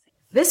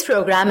This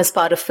program is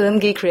part of Film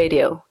Geek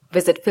Radio.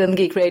 Visit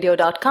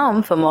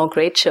filmgeekradio.com for more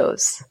great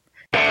shows.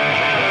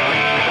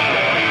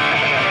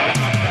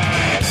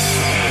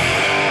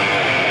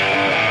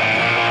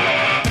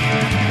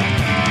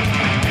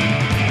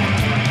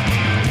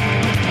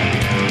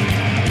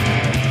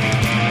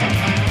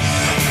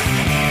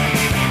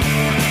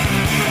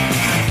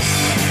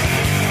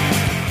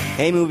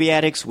 Hey movie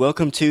addicts,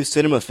 welcome to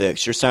Cinema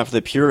Fix, your stop for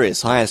the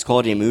purest, highest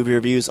quality movie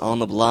reviews on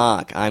the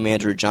block. I'm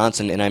Andrew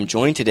Johnson, and I'm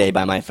joined today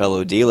by my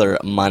fellow dealer,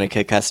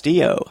 Monica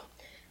Castillo.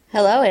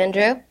 Hello,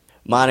 Andrew.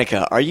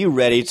 Monica, are you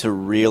ready to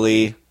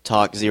really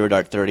talk Zero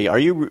Dark 30? Are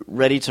you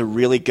ready to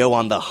really go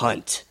on the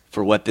hunt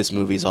for what this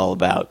movie's all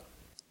about?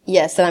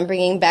 Yes, and I'm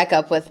bringing back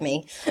up with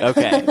me.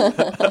 Okay.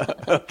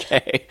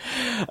 Okay.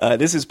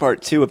 This is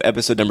part 2 of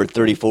episode number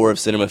 34 of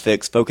Cinema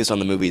Fix, focused on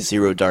the movie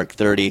Zero Dark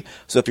 30.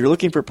 So if you're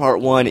looking for part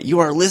 1, you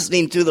are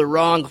listening to the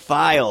wrong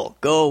file.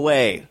 Go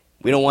away.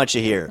 We don't want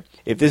you here.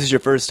 If this is your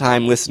first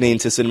time listening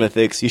to Cinema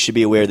Fix, you should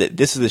be aware that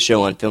this is the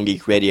show on Film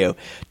Geek Radio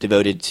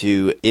devoted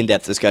to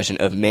in-depth discussion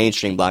of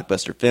mainstream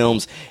blockbuster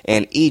films,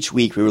 and each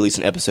week we release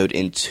an episode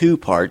in 2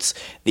 parts.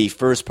 The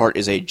first part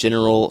is a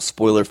general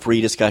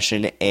spoiler-free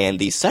discussion, and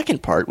the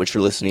second part, which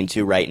you're listening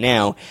to right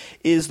now,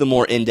 is the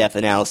more in-depth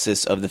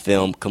analysis of the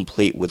film,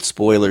 complete with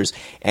spoilers,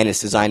 and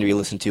it's designed to be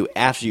listened to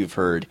after you've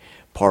heard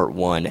Part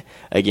 1.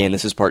 Again,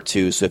 this is Part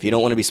 2, so if you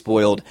don't want to be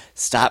spoiled,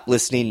 stop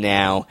listening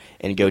now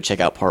and go check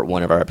out Part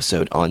 1 of our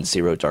episode on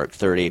Zero Dark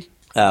 30.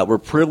 We're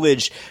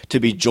privileged to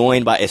be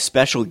joined by a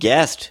special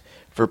guest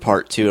for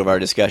Part 2 of our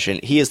discussion.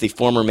 He is the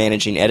former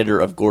managing editor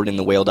of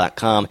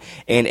GordonTheWhale.com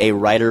and a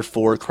writer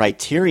for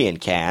Criterion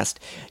Cast.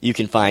 You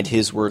can find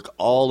his work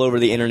all over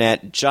the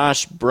internet.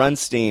 Josh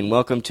Brunstein,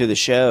 welcome to the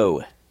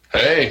show.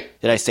 Hey.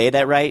 Did I say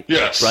that right?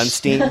 Yes.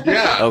 Brunstein?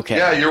 Yeah. Okay.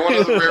 Yeah, you're one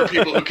of the rare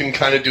people who can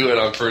kind of do it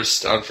on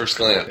first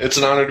glance. It's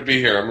an honor to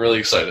be here. I'm really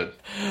excited.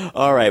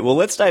 All right. Well,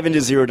 let's dive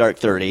into Zero Dark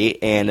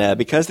 30. And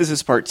because this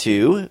is part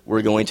 2,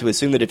 we're going to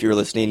assume that if you're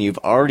listening, you've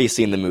already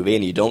seen the movie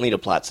and you don't need a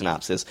plot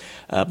synopsis.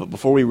 But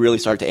before we really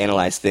start to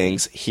analyze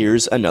things,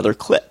 here's another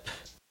clip.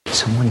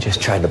 Someone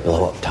just tried to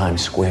blow up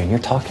Times Square, and you're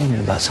talking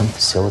about some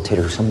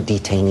facilitator or some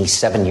detainee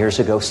 7 years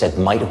ago said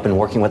might have been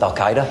working with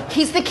Al-Qaeda?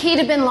 He's the key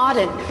to bin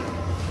Laden.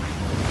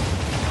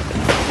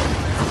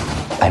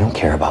 I don't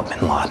care about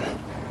bin Laden.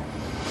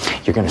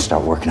 You're going to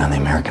start working on the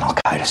American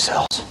Al-Qaeda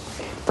cells.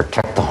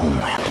 Protect the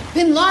homeland.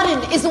 Bin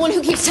Laden is the one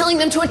who keeps telling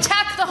them to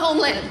attack the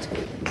homeland.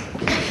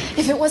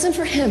 If it wasn't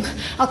for him,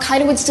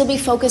 Al-Qaeda would still be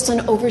focused on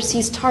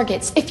overseas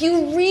targets. If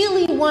you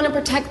really want to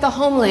protect the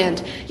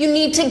homeland, you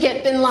need to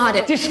get bin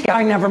Laden. This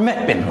guy never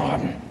met bin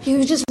Laden.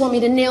 You just want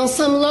me to nail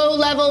some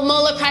low-level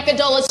mullah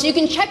crackadola so you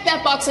can check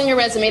that box on your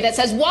resume that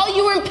says, while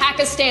you were in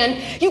Pakistan,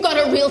 you got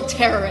a real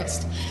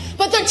terrorist.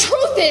 But the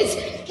truth is,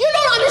 you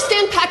don't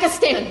understand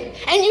Pakistan,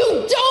 and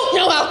you don't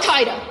know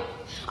Al-Qaeda.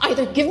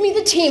 Either give me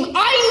the team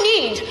I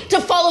need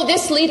to follow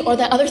this lead, or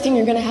the other thing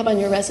you're going to have on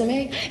your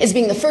resume is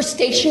being the first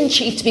station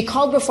chief to be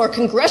called before a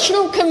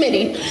congressional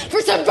committee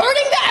for subverting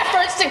the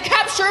efforts to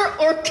capture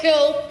or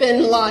kill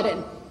bin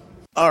Laden.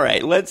 All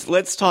right,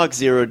 let's talk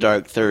Zero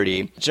Dark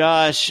 30.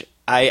 Josh,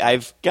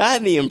 I've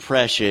gotten the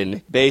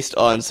impression, based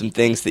on some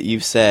things that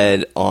you've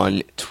said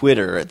on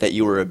Twitter, that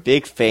you were a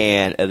big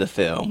fan of the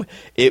film.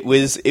 It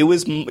was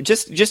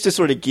just to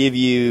sort of give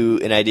you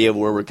an idea of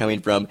where we're coming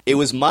from. It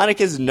was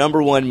Monica's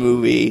number 1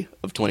 movie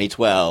of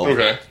 2012.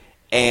 Okay.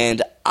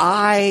 And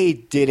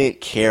I didn't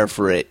care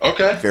for it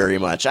very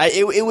much.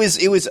 It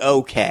was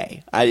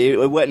okay.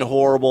 It wasn't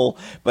horrible,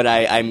 but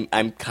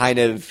I'm kind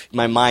of,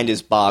 my mind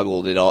is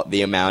boggled at all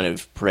the amount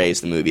of praise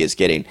the movie is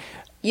getting.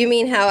 You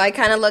mean how I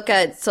kind of look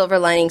at Silver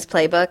Linings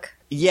Playbook?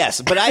 Yes,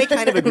 but I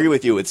kind of agree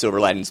with you with Silver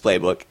Linings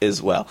Playbook as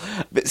well.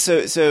 But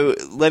so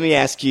let me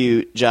ask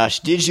you, Josh,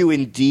 did you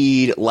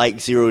indeed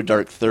like Zero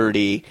Dark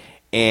 30?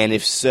 And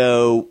if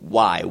so,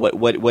 why?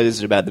 What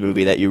is it about the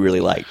movie that you really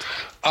liked?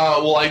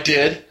 Well, I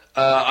did.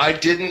 I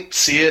didn't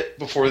see it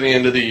before the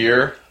end of the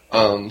year,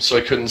 so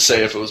I couldn't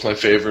say if it was my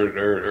favorite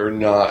or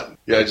not.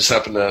 Yeah, I just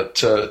happened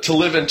to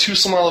live in too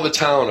small of a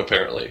town,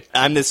 apparently.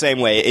 I'm the same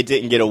way. It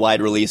didn't get a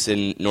wide release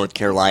in North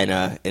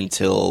Carolina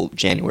until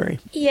January.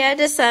 Yeah,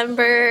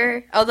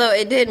 December. Although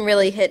it didn't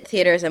really hit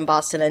theaters in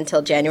Boston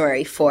until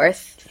January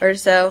 4th or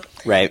so.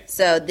 Right.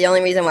 So the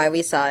only reason why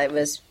we saw it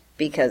was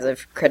because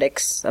of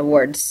Critics'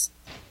 Awards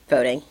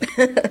voting.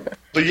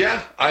 But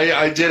yeah,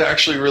 I did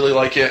actually really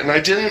like it, and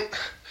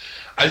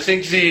I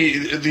think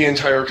the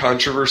entire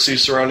controversy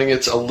surrounding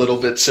it's a little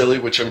bit silly,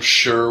 which I'm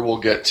sure we'll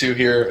get to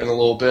here in a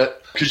little bit,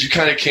 because you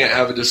kind of can't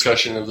have a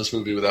discussion of this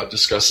movie without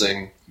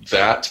discussing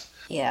that.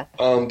 Yeah.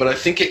 But I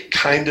think it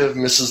kind of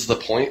misses the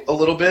point a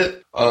little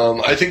bit.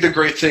 I think the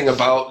great thing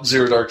about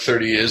Zero Dark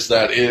 30 is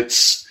that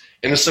it's,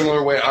 in a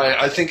similar way,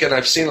 I think, and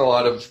I've seen a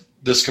lot of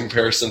this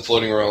comparison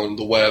floating around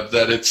the web,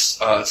 that it's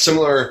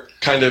similar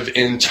kind of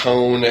in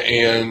tone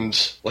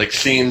and like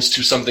themes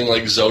to something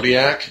like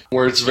Zodiac,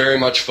 where it's very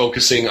much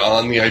focusing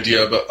on the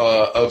idea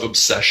of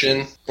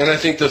obsession. And I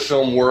think the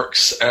film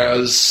works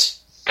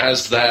as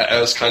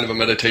kind of a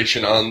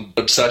meditation on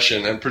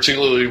obsession, and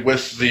particularly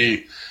with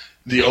the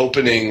the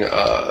opening,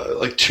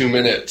 2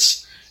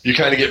 minutes, you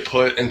kind of get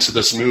put into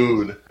this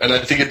mood. And I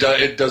think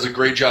it does a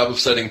great job of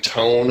setting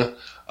tone.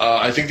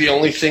 I think the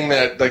only thing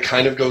that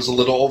kind of goes a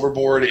little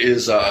overboard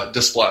is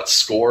Desplat's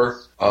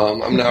score.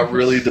 I'm not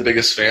really the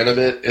biggest fan of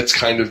it. It's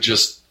kind of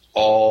just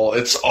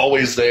it's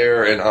always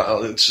there,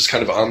 and it's just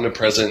kind of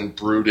omnipresent and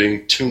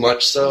brooding, too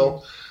much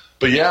so.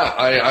 But yeah,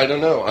 I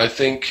don't know. I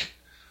think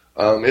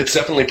it's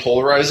definitely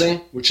polarizing,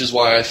 which is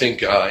why I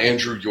think,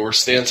 Andrew, your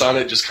stance on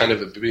it, just kind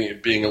of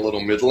being a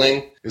little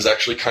middling, is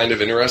actually kind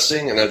of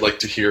interesting, and I'd like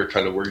to hear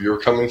kind of where you're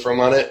coming from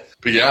on it.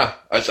 But yeah,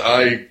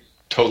 I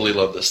totally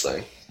love this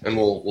thing. And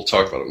we'll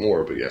talk about it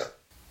more, but yeah.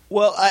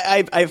 Well,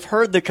 I've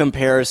heard the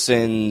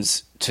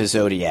comparisons to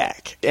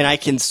Zodiac, and I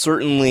can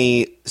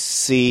certainly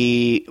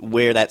see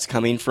where that's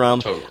coming from.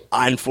 Totally.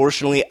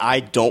 Unfortunately, I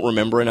don't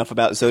remember enough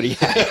about Zodiac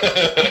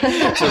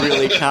to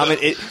really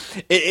comment.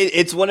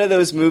 It's one of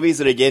those movies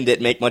that, again,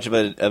 didn't make much of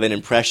an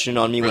impression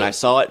on me when I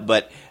saw it,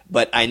 but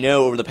I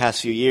know over the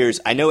past few years,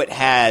 I know it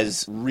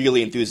has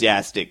really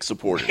enthusiastic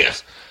supporters. Yeah.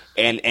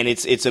 And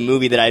it's a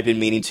movie that I've been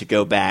meaning to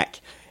go back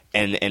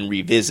and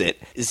revisit.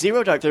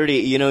 Zero Dark 30,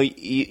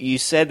 you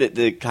said that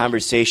the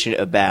conversation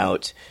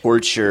about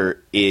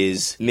torture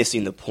is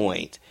missing the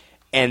point.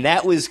 And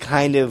that was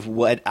kind of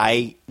what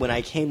when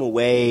I came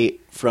away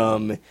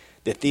from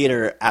the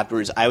theater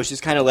afterwards, I was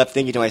just kind of left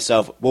thinking to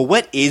myself, well,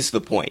 what is the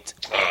point?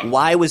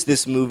 Why was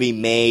this movie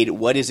made?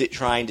 What is it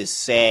trying to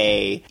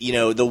say?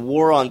 The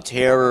war on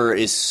terror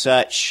is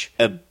such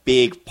a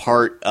big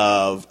part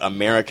of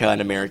America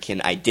and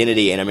American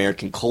identity and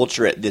American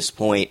culture at this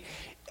point.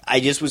 I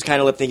just was kind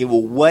of left thinking,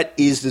 well, what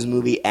is this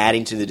movie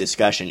adding to the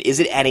discussion? Is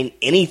it adding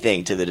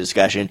anything to the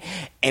discussion?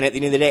 And at the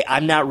end of the day,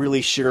 I'm not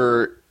really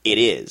sure it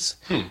is.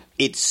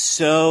 It's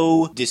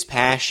so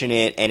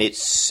dispassionate, and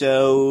it's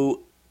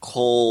so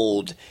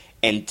cold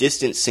and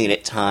distancing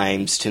at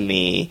times to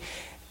me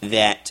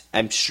that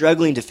I'm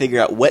struggling to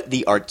figure out what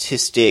the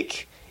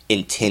artistic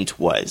intent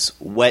was,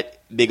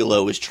 what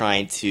Bigelow was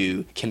trying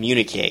to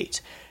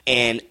communicate.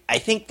 And I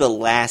think the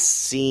last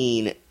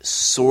scene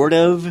sort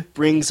of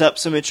brings up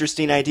some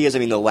interesting ideas. I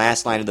mean, the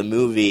last line of the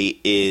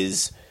movie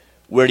is,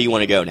 "Where do you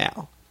want to go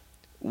now?"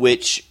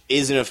 Which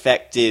is an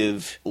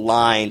effective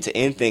line to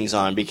end things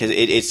on, because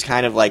it's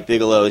kind of like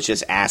Bigelow is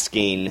just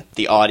asking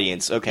the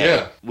audience,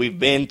 okay, We've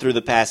been through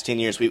the past 10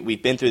 years.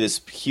 We've been through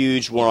this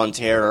huge war on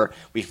terror.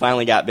 We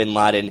finally got bin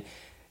Laden.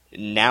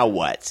 Now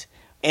what?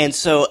 And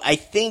so I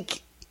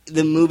think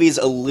the movie's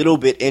a little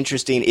bit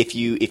interesting if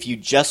you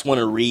just want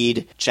to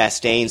read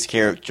Chastain's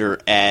character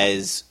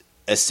as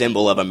a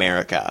symbol of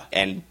America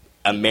and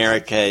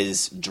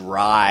America's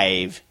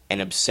drive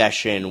and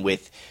obsession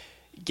with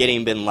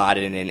getting bin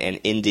Laden and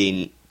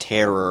ending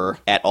terror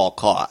at all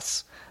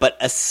costs. But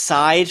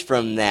aside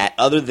from that,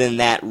 other than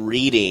that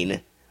reading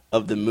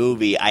of the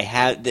movie,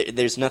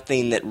 there's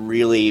nothing that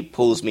really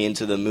pulls me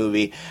into the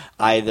movie,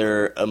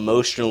 either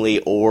emotionally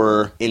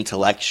or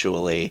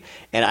intellectually.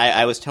 And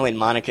I was telling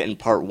Monica in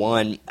part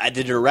one,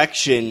 the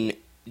direction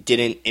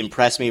didn't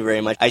impress me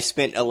very much. I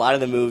spent a lot of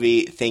the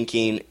movie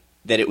thinking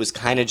that it was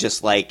kind of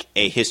just like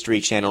a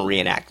History Channel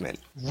reenactment.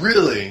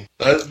 Really?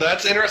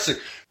 That's interesting.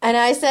 And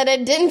I said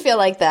it didn't feel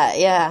like that,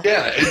 yeah.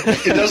 Yeah,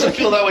 it doesn't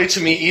feel that way to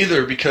me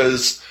either,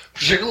 because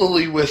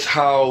particularly with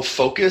how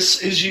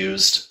focus is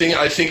used,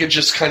 I think it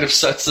just kind of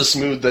sets this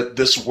mood that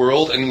this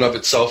world in and of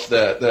itself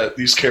that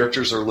these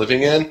characters are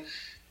living in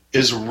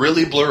is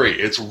really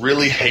blurry. It's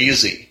really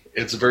hazy.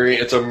 It's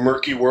a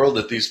murky world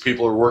that these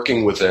people are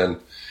working within.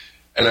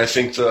 And I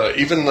think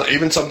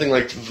even something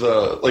like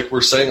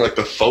we're saying, like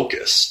the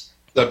focus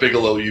that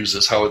Bigelow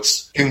uses, how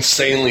it's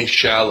insanely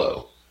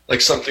shallow. Like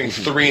something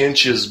 3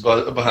 inches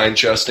behind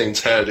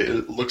Chastain's head,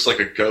 it looks like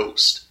a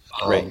ghost.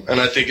 Right.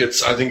 And I think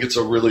it's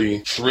a really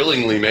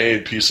thrillingly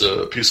made piece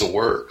of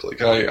work.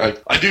 Like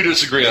I do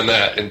disagree on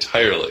that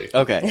entirely.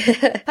 Okay.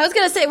 I was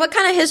gonna say, what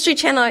kind of History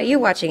Channel are you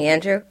watching,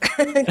 Andrew?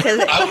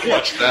 I would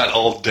watch that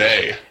all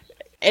day.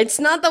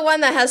 It's not the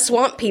one that has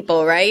swamp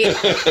people, right?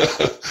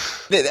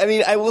 I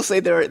mean, I will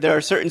say there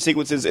are certain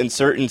sequences and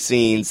certain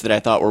scenes that I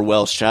thought were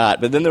well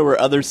shot, but then there were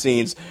other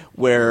scenes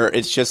where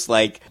it's just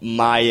like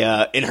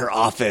Maya in her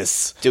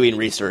office doing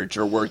research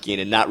or working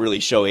and not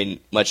really showing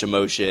much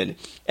emotion.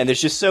 And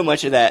there's just so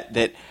much of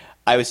that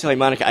I was telling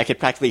Monica, I could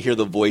practically hear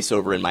the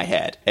voiceover in my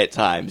head at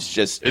times.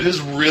 It is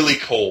really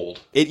cold.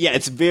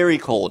 It's very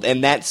cold.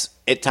 And that's,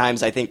 at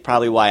times, I think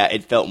probably why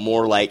it felt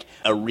more like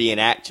a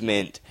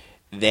reenactment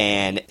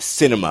than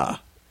cinema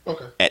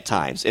at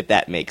times, if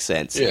that makes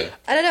sense. Yeah.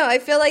 I don't know. I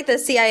feel like the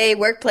CIA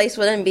workplace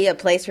wouldn't be a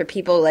place where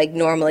people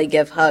normally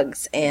give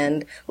hugs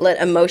and let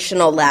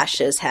emotional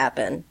lashes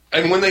happen.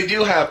 And when they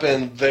do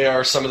happen, they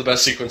are some of the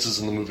best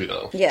sequences in the movie,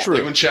 though. Yeah. True.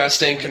 Like when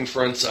Chastain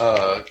confronts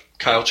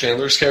Kyle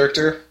Chandler's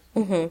character.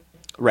 Mm-hmm.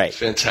 Right.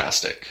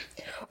 Fantastic.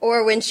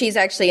 Or when she's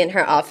actually in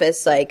her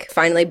office,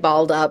 finally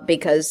balled up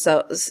because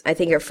I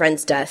think her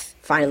friend's death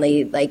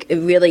finally, it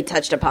really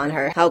touched upon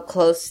her, how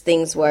close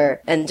things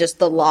were, and just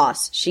the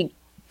loss. She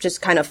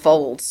just kind of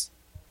folds.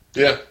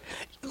 Yeah.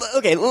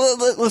 Okay,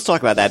 let's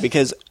talk about that,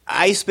 because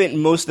I spent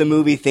most of the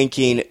movie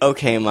thinking,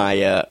 okay,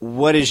 Maya,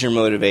 what is your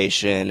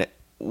motivation?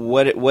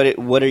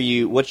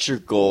 What's your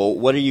goal?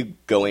 What are you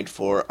going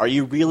for? Are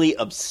you really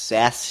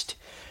obsessed?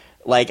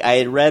 Like, I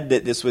had read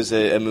that this was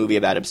a movie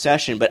about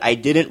obsession, but I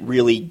didn't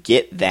really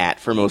get that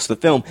for most of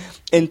the film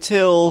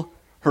until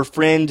her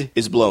friend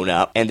is blown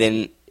up, and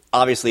then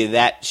obviously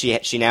that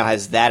she now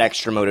has that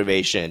extra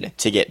motivation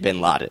to get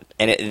Bin Laden.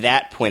 And at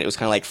that point, it was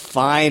kind of like,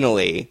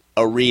 finally,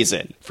 a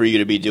reason for you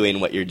to be doing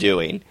what you're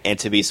doing and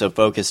to be so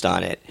focused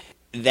on it.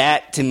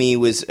 That, to me,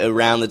 was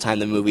around the time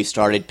the movie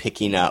started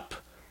picking up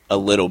a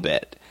little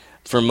bit.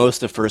 For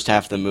most of the first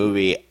half of the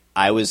movie,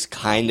 I was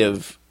kind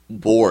of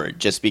bored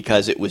just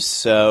because it was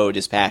so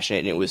dispassionate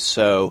and it was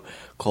so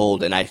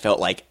cold, and I felt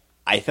like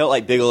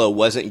Bigelow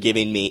wasn't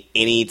giving me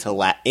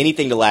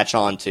anything to latch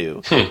on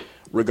to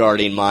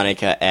regarding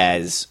Monica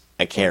as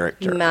a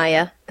character.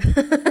 Maya.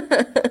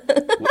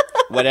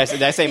 What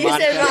did I say? You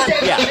Monica? said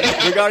Monica.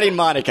 Yeah, regarding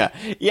Monica.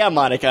 Yeah,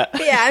 Monica.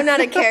 Yeah, I'm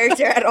not a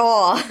character at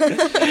all.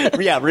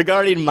 Yeah,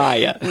 regarding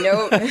Maya.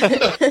 Nope.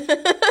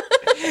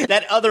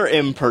 That other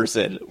M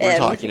person we're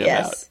talking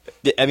yes.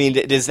 about. I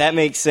mean, does that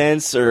make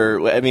sense?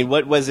 Or, I mean,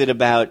 what was it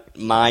about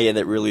Maya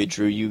that really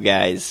drew you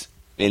guys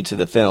into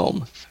the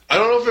film? I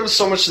don't know if it was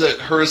so much that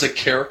her as a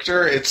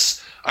character.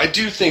 I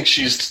do think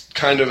she's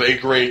kind of a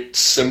great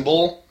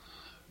symbol,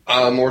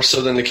 more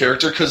so than the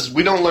character, because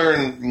we don't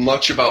learn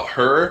much about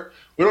her.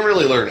 We don't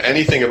really learn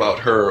anything about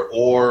her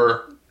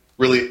or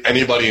really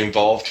anybody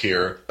involved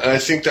here. And I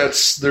think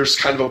there's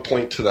kind of a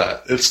point to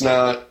that. It's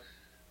not,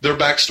 their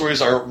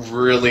backstories aren't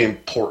really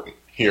important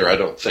here, I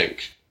don't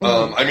think.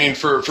 I mean,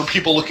 for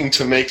people looking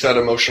to make that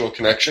emotional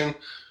connection,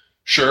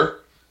 sure.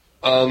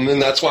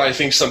 And that's why I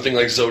think something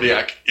like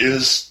Zodiac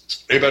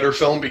is a better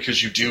film,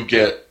 because you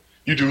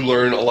do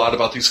learn a lot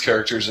about these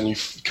characters and you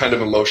kind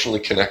of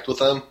emotionally connect with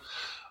them.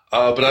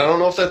 But I don't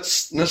know if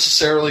that's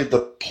necessarily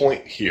the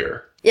point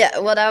here. Yeah,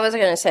 what I was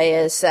going to say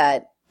is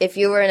that if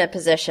you were in a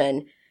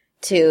position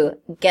to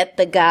get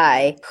the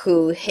guy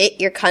who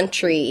hit your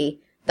country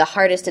the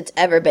hardest it's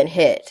ever been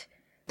hit,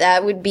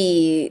 that would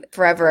be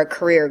forever a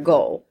career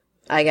goal,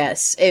 I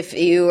guess. If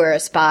you were a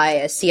spy,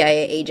 a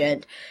CIA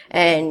agent,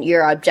 and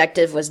your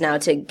objective was now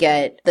to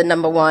get the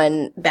number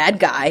one bad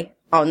guy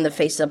on the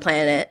face of the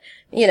planet,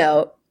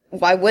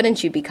 why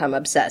wouldn't you become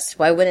obsessed?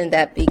 Why wouldn't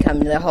that become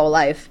their whole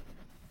life?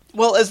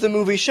 Well, as the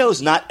movie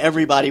shows, not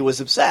everybody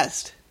was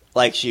obsessed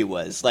like she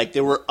was. Like,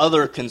 there were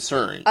other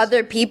concerns.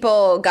 Other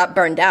people got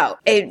burned out.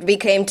 It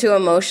became too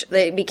emotional.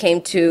 It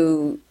became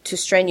too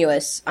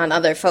strenuous on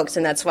other folks,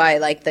 and that's why,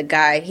 like, the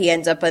guy, he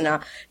ends up in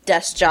a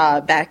desk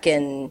job back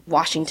in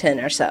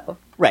Washington or so.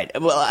 Right.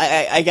 Well,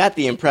 I got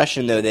the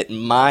impression, though, that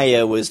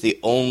Maya was the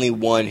only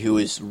one who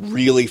was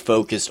really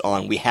focused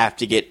on, we have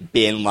to get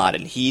Bin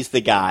Laden. He's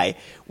the guy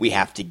we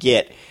have to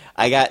get.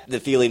 I got the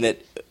feeling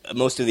that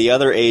most of the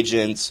other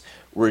agents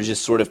were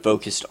just sort of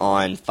focused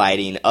on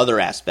fighting other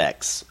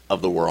aspects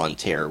of the war on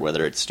terror,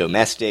 whether it's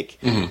domestic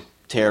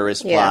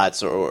terrorist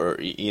plots or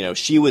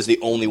she was the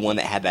only one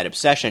that had that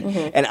obsession.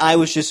 And I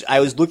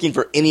was looking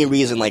for any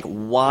reason, like,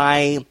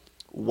 why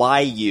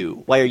are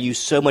you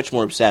so much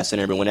more obsessed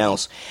than everyone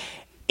else?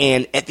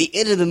 And at the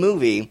end of the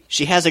movie,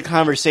 she has a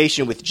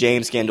conversation with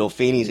James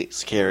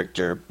Gandolfini's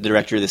character, the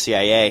director of the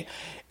CIA,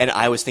 and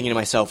I was thinking to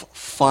myself,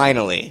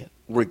 finally,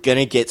 we're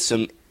gonna get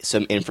some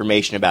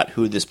information about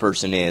who this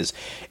person is.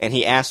 And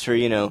he asked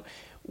her,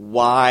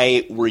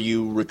 why were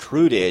you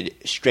recruited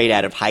straight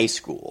out of high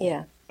school?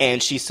 Yeah.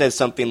 And she says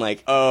something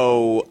like,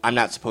 oh, I'm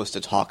not supposed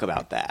to talk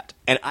about that.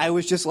 And I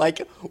was just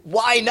like,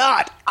 why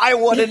not? I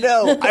want to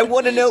know. I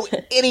want to know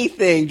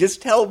anything.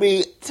 Just tell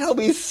me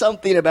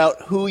something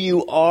about who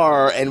you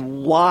are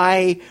and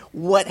why,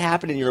 what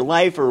happened in your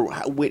life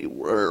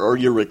or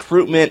your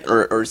recruitment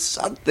or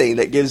something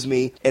that gives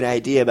me an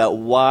idea about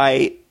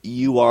why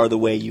you are the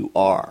way you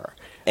are.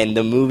 And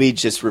the movie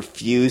just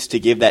refused to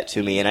give that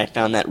to me, and I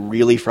found that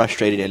really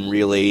frustrating and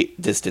really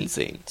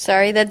distancing.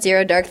 Sorry that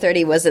Zero Dark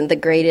 30 wasn't the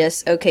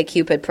greatest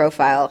OkCupid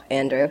profile,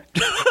 Andrew.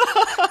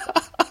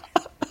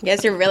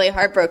 Guess you're really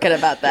heartbroken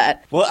about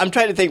that. Well, I'm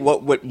trying to think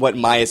what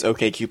Maya's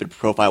OkCupid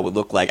profile would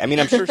look like. I mean,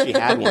 I'm sure she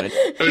had one.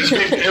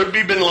 It would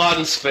be Bin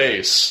Laden's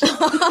face.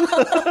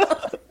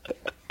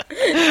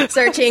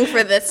 Searching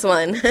for this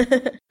one.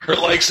 Her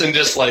likes and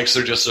dislikes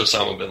are just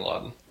Osama Bin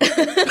Laden.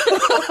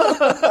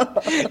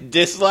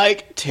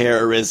 Dislike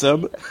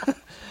terrorism.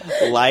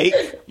 Like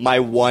my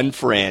one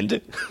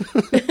friend.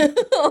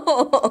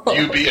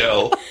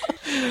 UBL.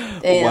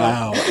 Damn.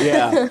 Wow.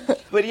 Yeah.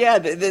 But yeah, I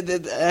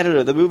don't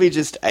know. The movie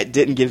just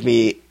didn't give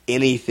me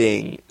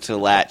anything to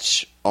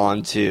latch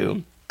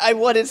onto. I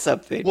wanted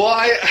something. Well,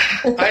 I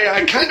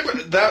kind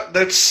of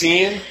that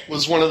scene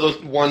was one of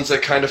the ones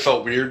that kind of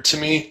felt weird to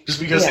me,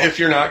 just because if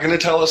you're not going to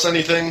tell us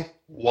anything,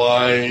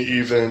 why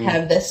even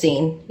have this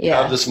scene?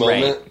 Yeah, have this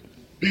moment? Right.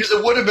 Because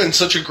it would have been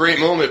such a great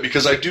moment,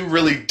 because I do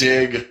really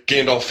dig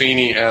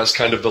Gandolfini as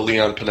kind of the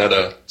Leon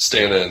Panetta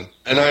stand-in,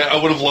 and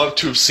I would have loved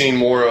to have seen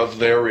more of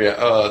their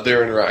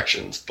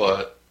interactions,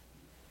 but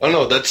I don't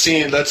know. That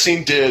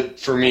scene did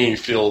for me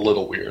feel a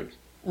little weird.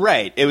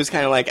 Right. It was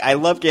kind of like, I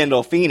love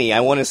Gandolfini.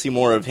 I want to see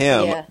more of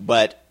him. Yeah.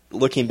 But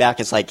looking back,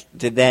 it's like,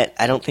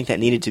 I don't think that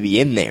needed to be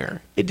in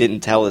there. It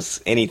didn't tell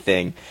us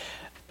anything.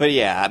 But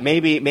yeah,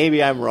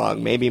 maybe I'm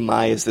wrong. Maybe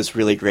Mai is this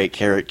really great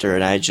character,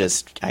 and I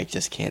just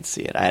can't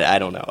see it. I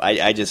don't know.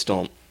 I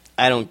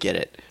don't get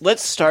it.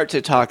 Let's start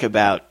to talk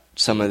about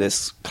some of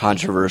this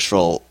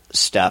controversial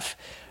stuff.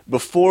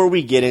 Before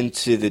we get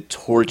into the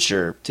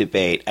torture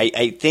debate,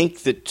 I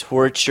think the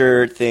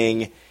torture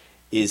thing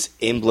is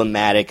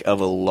emblematic of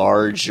a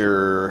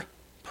larger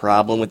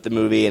problem with the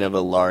movie and of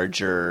a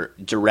larger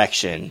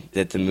direction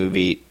that the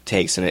movie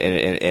takes and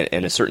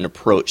a certain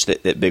approach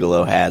that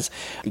Bigelow has.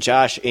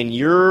 Josh, in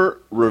your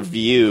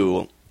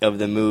review of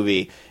the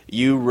movie,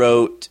 you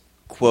wrote,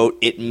 quote,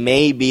 "It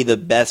may be the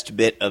best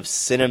bit of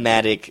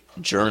cinematic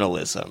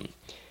journalism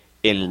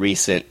in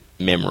recent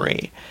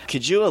memory."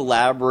 Could you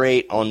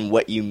elaborate on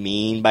what you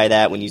mean by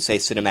that when you say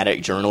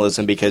cinematic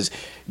journalism? Because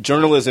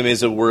journalism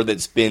is a word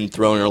that's been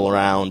thrown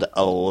around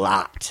a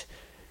lot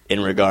in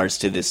regards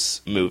to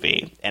this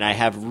movie, and I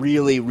have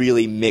really,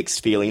 really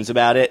mixed feelings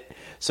about it.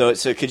 So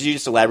could you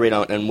just elaborate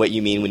on what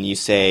you mean when you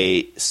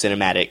say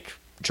cinematic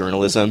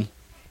journalism?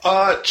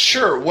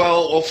 Sure.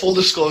 Well, full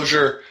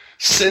disclosure,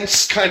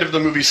 since kind of the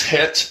movie's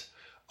hit,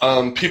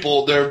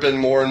 there have been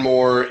more and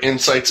more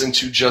insights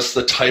into just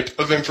the type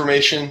of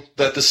information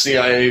that the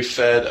CIA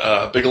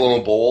fed Bigelow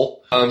and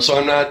Boll. So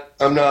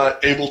I'm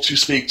not able to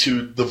speak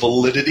to the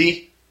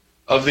validity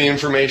of the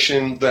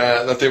information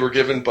that they were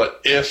given,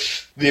 but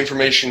if the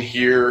information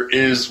here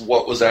is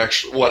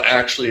what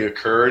actually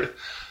occurred,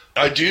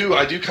 I do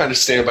kind of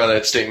stand by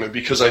that statement,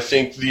 because I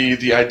think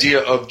the idea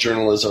of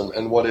journalism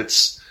and what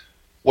it's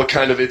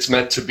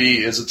meant to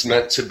be is it's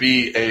meant to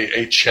be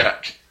a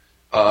check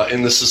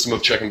in the system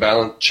of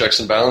checks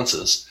and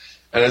balances.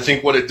 And I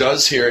think what it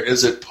does here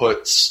is it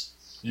puts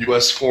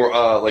U.S.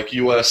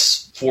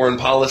 foreign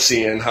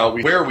policy and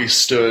where we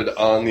stood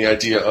on the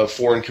idea of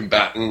foreign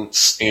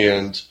combatants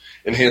and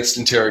enhanced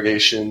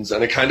interrogations,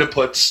 and it kind of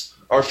puts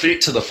our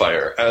feet to the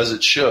fire, as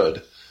it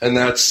should. And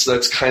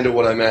that's kind of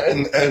what I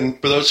meant. And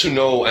for those who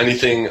know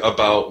anything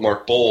about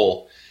Mark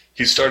Boll,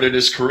 he started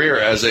his career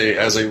as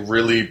a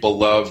really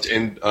beloved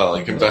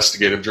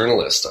investigative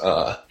journalist.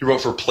 He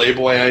wrote for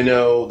Playboy, I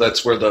know.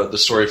 That's where the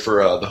story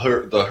for the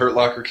Hurt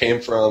Locker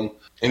came from.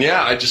 And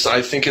yeah, I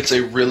think it's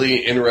a really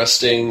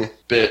interesting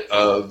bit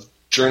of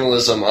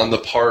journalism on the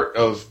part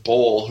of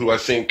Boll, who I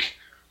think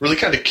really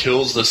kind of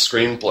kills the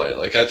screenplay.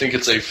 Like, I think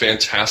it's a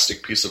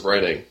fantastic piece of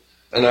writing.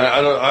 And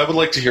I would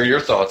like to hear your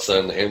thoughts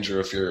then,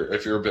 Andrew, if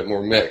you're a bit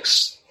more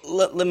mixed.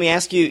 Let me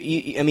ask you,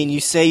 you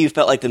say you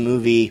felt like the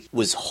movie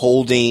was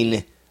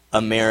holding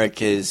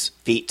America's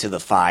feet to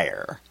the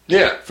fire.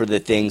 Yeah. For the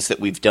things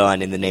that we've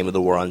done in the name of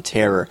the war on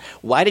terror.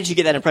 Why did you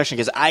get that impression?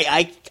 Because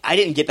I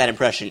didn't get that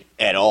impression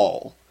at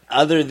all.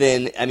 Other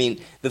than,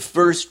 the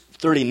first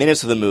 30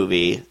 minutes of the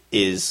movie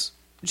is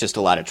just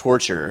a lot of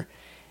torture.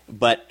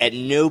 But at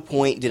no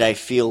point did I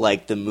feel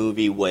like the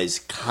movie was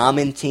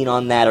commenting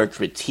on that or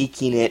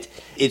critiquing it.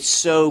 It's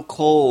so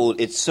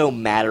cold, it's so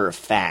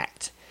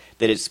matter-of-fact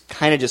that it's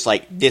kind of just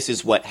like, this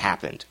is what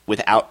happened,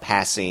 without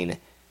passing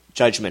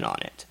judgment on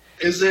it.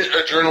 Is it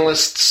a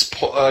journalist's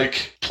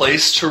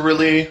place to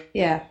really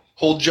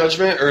hold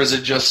judgment, or is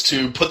it just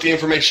to put the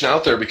information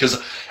out there?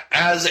 Because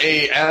as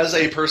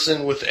a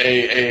person with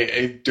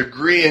a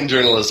degree in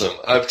journalism,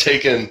 I've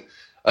taken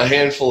a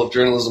handful of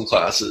journalism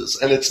classes,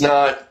 and it's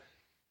not...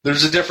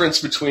 There's a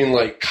difference between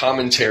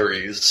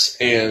commentaries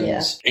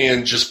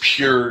and just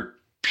pure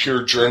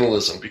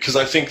journalism, because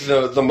I think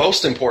the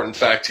most important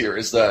fact here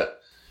is that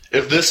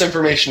if this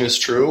information is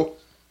true,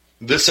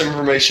 this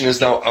information is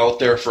now out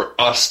there for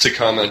us to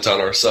comment on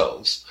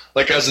ourselves.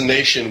 Like, as a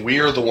nation, we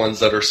are the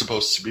ones that are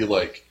supposed to be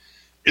like,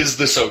 is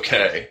this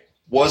okay?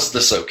 Was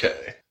this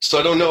okay? So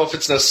I don't know if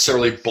it's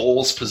necessarily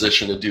Boll's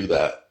position to do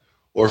that,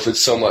 or if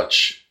it's so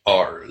much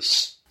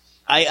ours.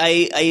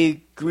 I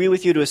agree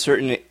with you to a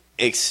certain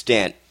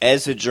extent.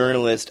 As a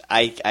journalist,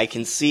 I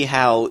can see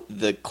how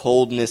the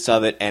coldness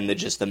of it and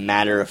just the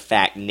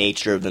matter-of-fact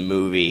nature of the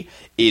movie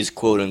is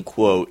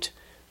quote-unquote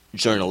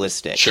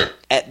journalistic. Sure.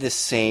 At the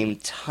same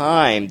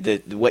time,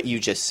 what you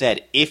just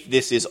said, if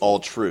this is all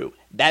true,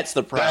 that's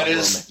the problem.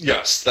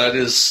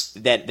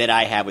 That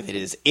I have with it,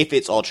 is if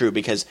it's all true,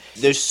 because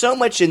there's so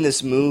much in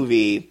this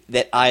movie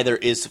that either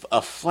is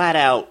a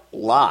flat-out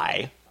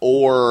lie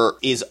or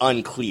is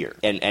unclear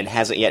and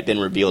hasn't yet been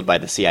revealed by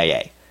the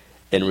CIA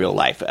in real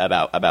life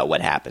about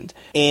what happened.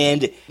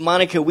 And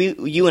Monica,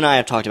 you and I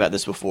have talked about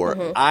this before.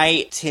 Mm-hmm.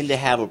 I tend to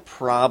have a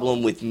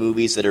problem with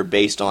movies that are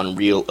based on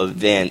real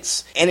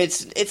events. And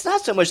it's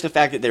not so much the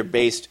fact that they're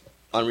based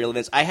on real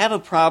events. I have a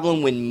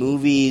problem when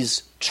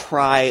movies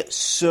try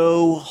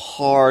so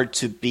hard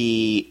to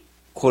be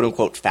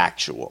quote-unquote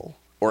factual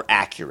or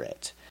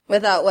accurate.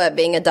 Without what,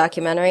 being a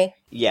documentary?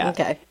 Yeah.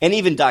 Okay. And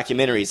even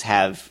documentaries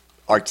have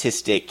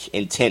artistic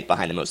intent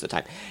behind them most of the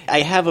time.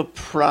 I have a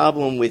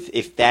problem with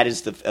if that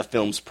is a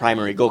film's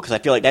primary goal, because I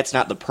feel like that's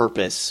not the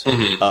purpose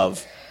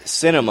of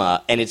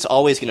cinema, and it's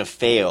always going to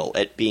fail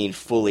at being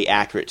fully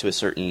accurate to a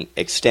certain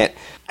extent.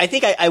 I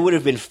think I would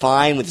have been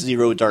fine with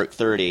Zero Dark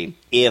 30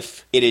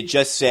 if it had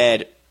just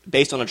said,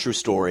 based on a true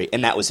story,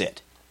 and that was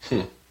it.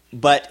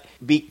 But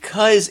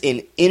because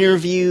in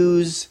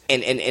interviews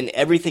and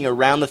everything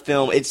around the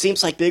film, it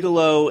seems like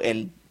Bigelow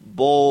and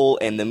Boll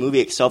and the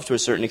movie itself to a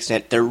certain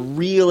extent, they're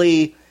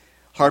really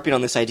harping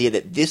on this idea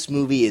that this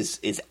movie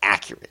is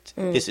accurate.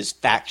 This is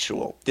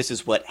factual. This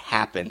is what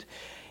happened.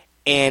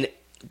 And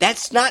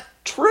that's not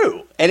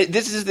true. And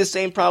this is the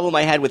same problem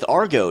I had with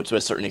Argo to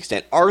a certain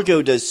extent.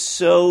 Argo does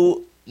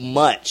so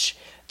much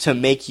to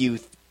make you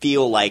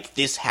feel like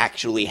this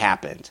actually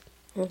happened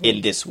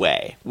in this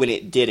way when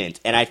it didn't.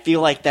 And I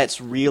feel like that's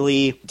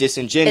really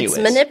disingenuous.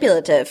 It's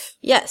manipulative.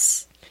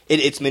 Yes.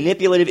 It's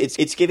manipulative.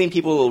 It's giving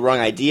people the wrong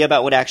idea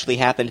about what actually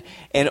happened.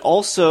 And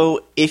also,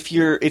 if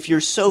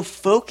you're so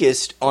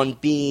focused on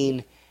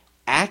being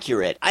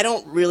accurate, I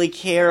don't really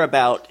care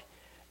about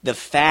the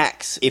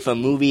facts if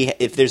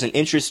there's an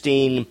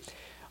interesting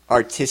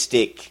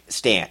artistic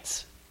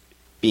stance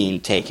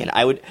being taken.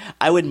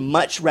 I would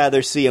much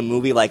rather see a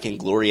movie like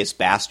Inglourious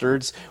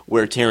Bastards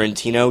where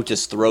Tarantino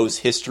just throws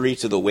history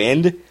to the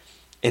wind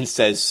and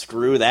says,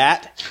 screw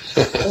that,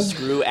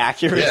 screw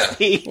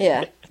accuracy.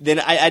 Yeah. Then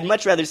I'd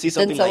much rather see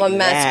something Than someone like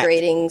that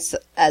masquerading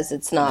as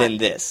it's not. than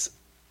this.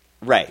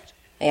 Right.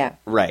 Yeah.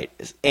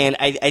 Right. And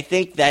I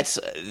think that's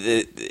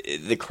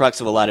the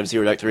crux of a lot of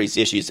Zero Dark 30's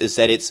issues is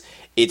that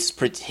it's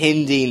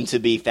pretending to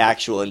be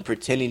factual and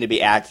pretending to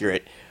be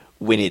accurate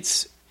when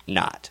it's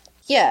not.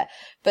 Yeah.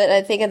 But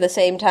I think at the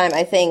same time,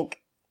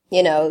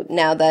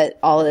 now that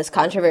all of this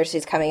controversy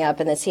is coming up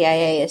and the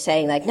CIA is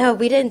saying like, no,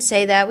 we didn't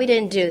say that. We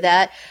didn't do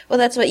that. Well,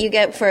 that's what you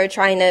get for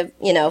trying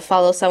to,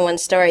 follow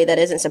someone's story that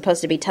isn't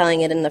supposed to be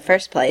telling it in the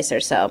first place or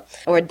so.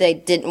 Or they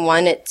didn't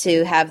want it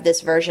to have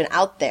this version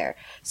out there.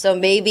 So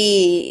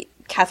maybe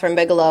Catherine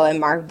Bigelow and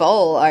Mark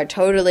Boll are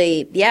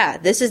totally,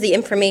 this is the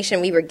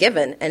information we were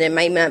given and it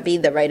might not be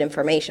the right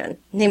information.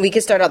 And then we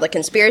could start all the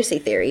conspiracy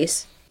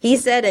theories. He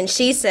said and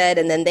she said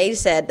and then they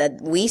said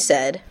that we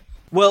said.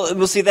 Well,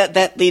 we'll see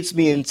that leads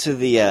me into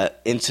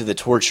the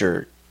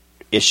torture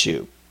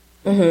issue.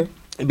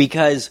 Mm-hmm.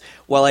 Because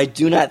while I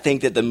do not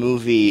think that the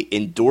movie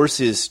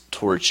endorses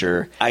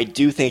torture, I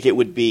do think it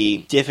would be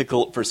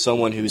difficult for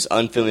someone who's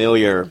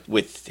unfamiliar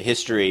with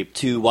history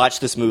to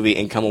watch this movie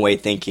and come away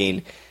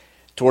thinking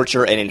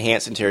torture and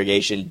enhanced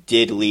interrogation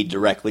did lead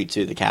directly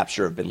to the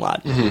capture of bin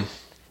Laden,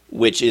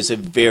 which is a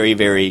very,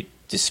 very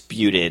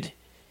disputed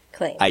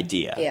claim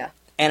idea. Yeah.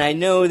 And I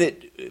know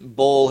that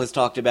Boll has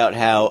talked about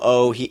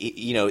how,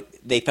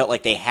 they felt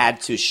like they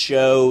had to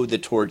show the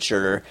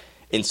torture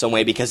in some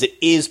way because it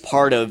is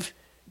part of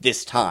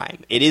this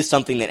time. It is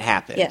something that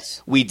happened.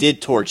 Yes. We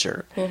did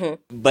torture.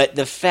 Mm-hmm. But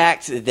the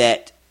fact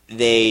that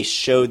they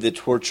showed the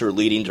torture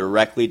leading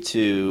directly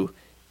to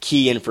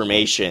key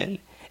information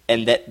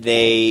and that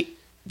they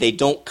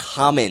don't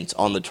comment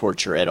on the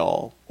torture at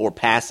all or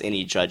pass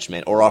any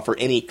judgment or offer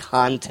any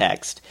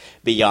context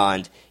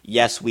beyond,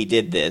 yes, we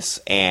did this,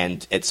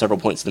 and at several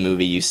points in the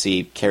movie you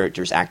see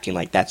characters acting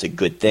like that's a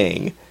good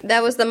thing.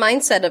 That was the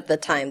mindset of the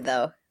time,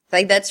 though.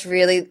 Like, that's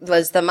really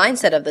was the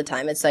mindset of the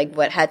time. It's like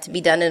what had to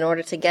be done in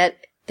order to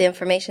get the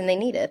information they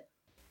needed.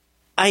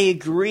 I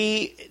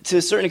agree to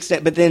a certain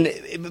extent, but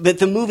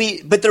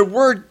there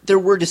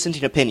were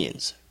dissenting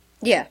opinions.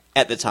 Yeah.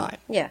 At the time.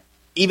 Yeah.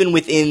 Even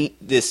within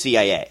the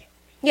CIA.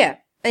 Yeah.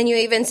 And you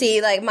even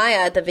see, like,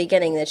 Maya at the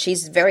beginning that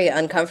she's very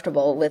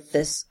uncomfortable with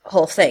this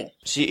whole thing.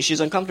 She's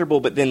uncomfortable,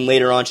 but then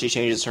later on she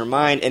changes her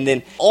mind, and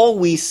then all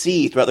we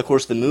see throughout the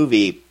course of the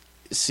movie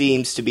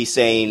seems to be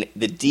saying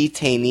the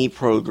detainee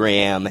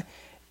program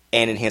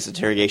and enhanced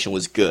interrogation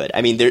was good.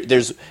 I mean,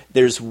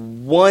 there's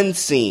one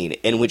scene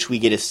in which we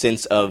get a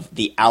sense of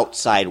the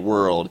outside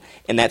world,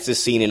 and that's the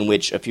scene in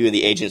which a few of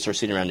the agents are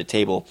sitting around a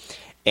table,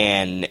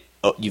 and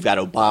you've got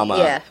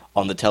Obama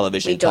on the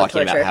television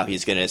talking about how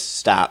he's going to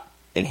stop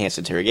enhanced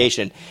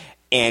interrogation,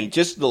 and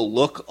just the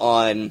look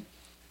on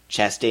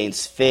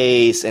Chastain's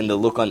face and the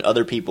look on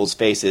other people's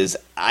faces,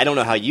 I don't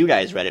know how you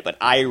guys read it, but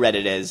I read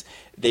it as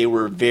they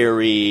were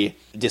very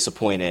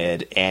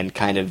disappointed and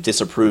kind of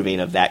disapproving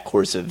of that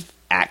course of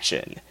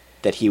action,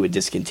 that he would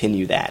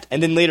discontinue that.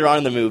 And then later on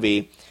in the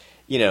movie,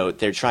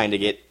 they're trying to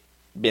get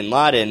bin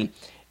Laden,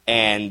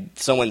 and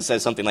someone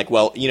says something like,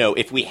 well,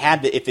 if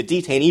the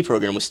detainee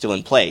program was still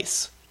in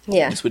place,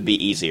 this would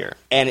be easier.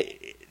 And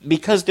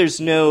because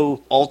there's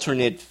no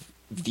alternate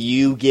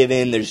view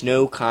given, there's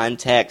no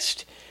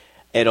context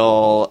at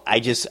all,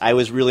 I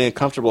was really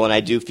uncomfortable, and I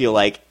do feel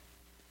like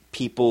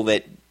people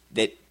that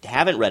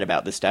haven't read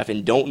about this stuff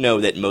and don't know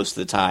that most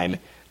of the time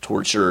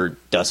torture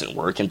doesn't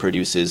work and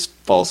produces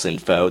false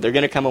info, they're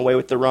going to come away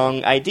with the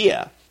wrong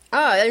idea. Oh,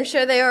 I'm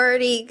sure they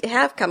already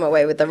have come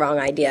away with the wrong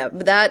idea.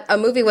 But a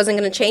movie wasn't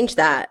going to change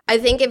that. I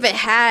think if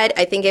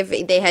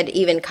they had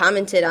even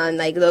commented on,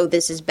 like, oh,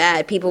 this is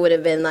bad, people would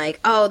have been like,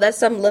 oh, that's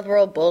some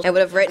liberal bullshit. I would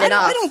have written it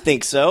off. I don't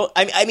think so.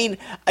 I mean,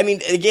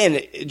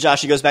 again,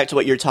 Josh, it goes back to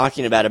what you're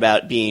talking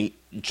about being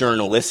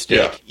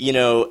journalistic.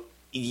 Yeah.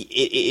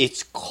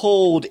 it's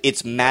cold,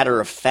 it's matter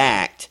of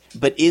fact,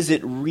 but is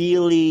it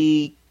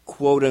really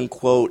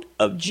quote-unquote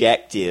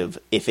objective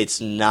if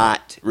it's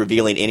not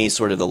revealing any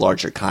sort of the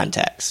larger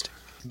context?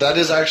 That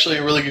is actually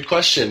a really good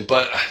question,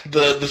 but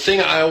the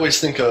thing I always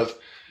think of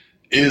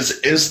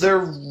is there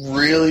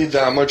really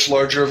that much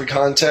larger of a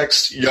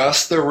context?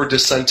 Yes, there were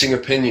dissenting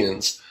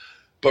opinions,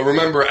 but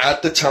remember,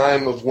 at the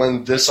time of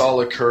when this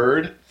all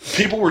occurred,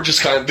 people were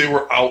just they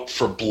were out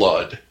for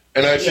blood.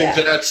 And I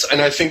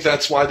think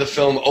that's why the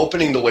film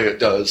opening the way it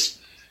does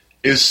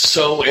is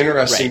so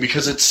interesting, right?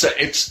 Because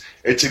it's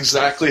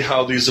exactly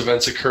how these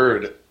events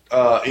occurred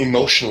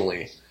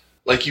emotionally.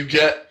 Like you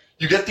get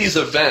these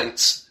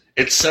events,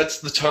 it sets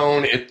the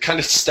tone, it kind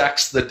of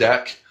stacks the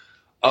deck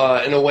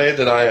in a way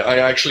that I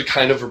actually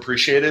kind of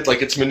appreciated.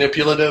 Like it's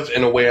manipulative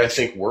in a way I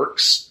think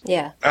works.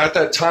 Yeah. At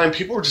that time,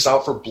 people were just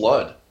out for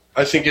blood.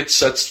 I think it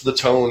sets the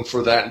tone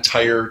for that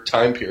entire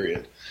time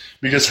period.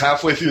 Because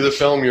halfway through the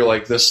film, you're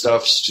like, this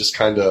stuff's just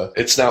kind of,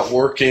 it's not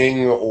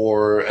working,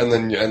 and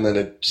then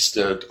it just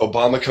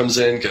Obama comes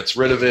in, gets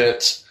rid of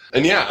it,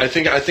 and yeah, I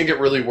think it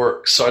really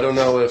works. So I don't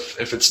know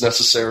if it's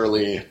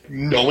necessarily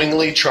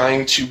knowingly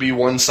trying to be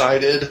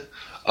one-sided,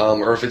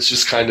 or if it's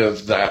just kind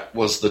of that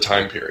was the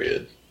time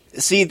period.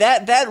 See,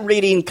 that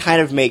reading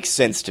kind of makes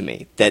sense to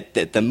me.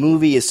 That the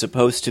movie is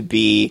supposed to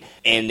be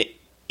an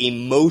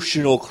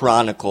emotional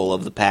chronicle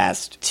of the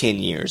past 10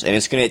 years, and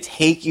it's going to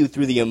take you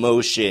through the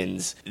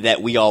emotions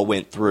that we all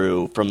went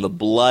through, from the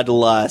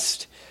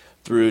bloodlust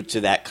through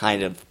to that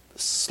kind of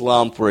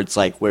slump where it's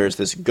like, where's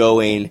this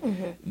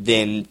going?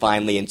 Then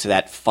finally into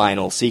that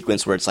final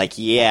sequence where it's like,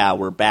 yeah,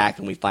 we're back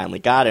and we finally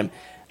got him.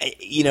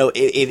 You know,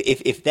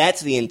 if that's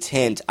the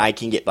intent, I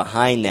can get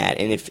behind that.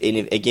 And if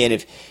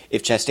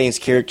Chastain's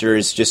character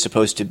is just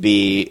supposed to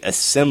be a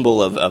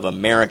symbol of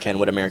America and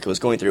what America was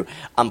going through,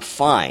 I'm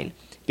fine.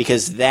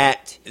 Because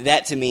that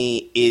to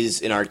me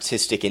is an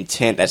artistic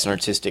intent, that's an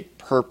artistic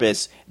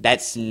purpose,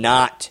 that's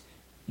not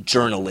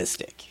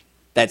journalistic.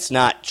 That's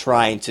not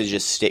trying to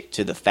just stick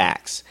to the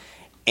facts.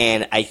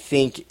 And I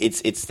think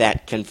it's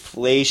that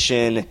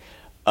conflation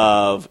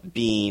of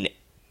being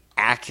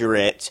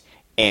accurate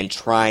and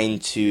trying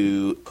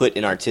to put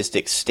an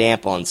artistic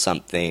stamp on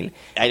something.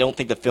 I don't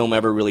think the film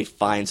ever really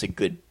finds a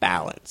good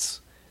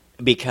balance.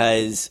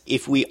 Because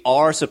if we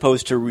are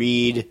supposed to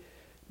read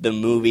the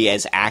movie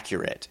as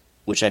accurate,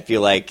 which I feel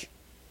like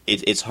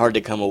it's hard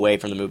to come away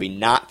from the movie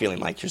not feeling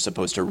like you're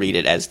supposed to read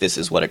it as this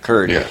is what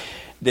occurred,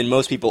 then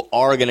most people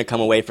are going to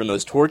come away from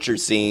those torture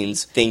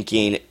scenes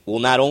thinking, well,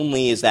 not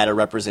only is that a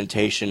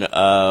representation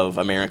of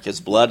America's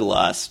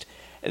bloodlust,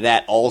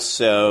 that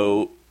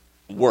also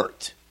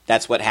worked.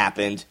 That's what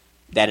happened.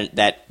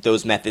 That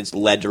those methods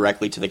led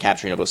directly to the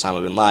capturing of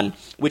Osama bin Laden,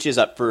 which is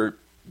up for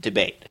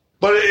debate.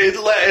 But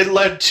it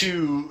led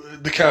to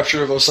the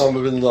capture of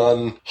Osama bin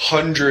Laden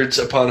hundreds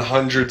upon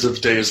hundreds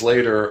of days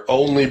later,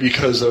 only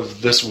because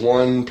of this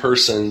one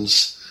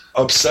person's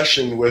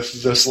obsession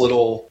with this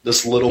little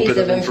bit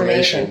of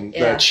information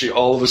that she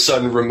all of a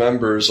sudden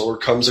remembers or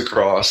comes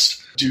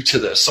across due to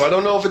this. So I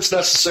don't know if it's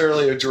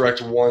necessarily a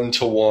direct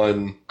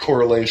one-to-one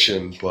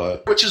correlation,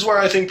 but which is where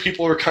I think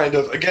people are kind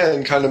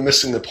of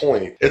missing the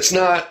point. It's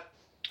not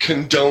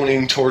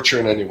condoning torture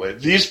in any way.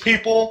 These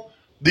people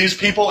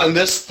and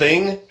this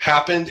thing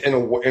happened in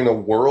a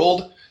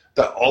world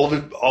that all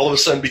of a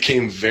sudden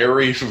became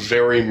very,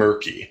 very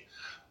murky.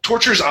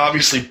 Torture is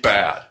obviously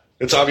bad.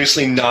 It's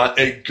obviously not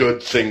a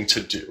good thing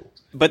to do.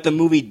 But the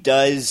movie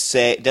does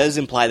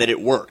imply that it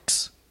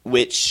works,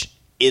 which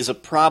is a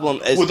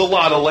problem. With a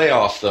lot of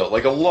layoff, though,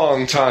 like a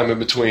long time in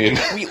between.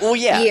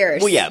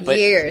 Years.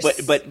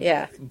 Years.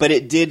 But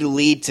it did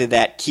lead to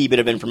that key bit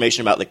of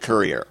information about the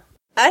courier.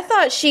 I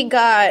thought she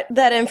got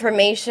that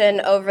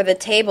information over the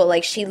table.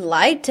 Like, she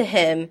lied to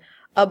him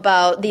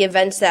about the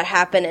events that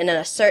happened in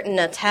a certain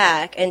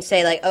attack and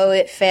say, like, oh,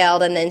 it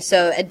failed. And then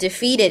so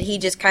defeated, he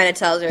just kind of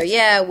tells her,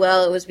 yeah,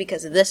 well, it was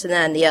because of this and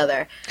that and the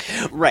other.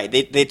 Right.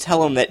 They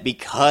tell him that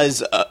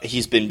because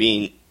he's been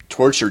being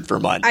tortured for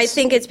months. I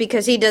think it's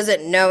because he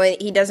doesn't know it.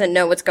 He doesn't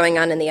know what's going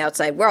on in the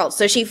outside world.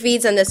 So she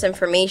feeds him this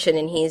information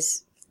and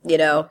he's,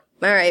 all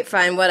right,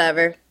 fine,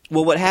 whatever.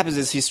 Well, what happens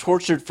is he's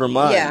tortured for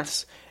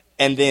months. Yeah.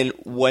 And then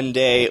one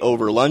day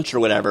over lunch or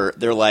whatever,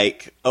 they're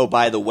like, oh,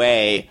 by the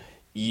way,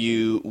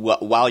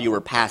 while you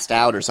were passed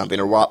out or something,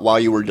 or while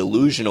you were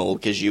delusional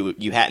because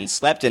you hadn't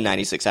slept in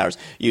 96 hours,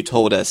 you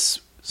told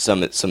us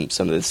some of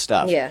this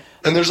stuff. Yeah.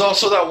 And there's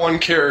also that one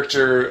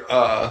character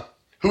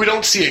who we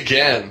don't see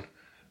again,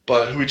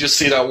 but who we just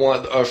see that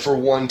one for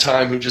one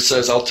time, who just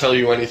says, "I'll tell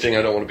you anything.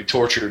 I don't want to be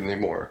tortured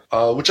anymore,"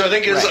 which I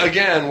think is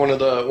again one of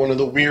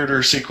the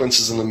weirder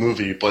sequences in the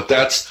movie. But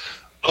that's,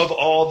 of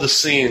all the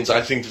scenes,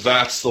 I think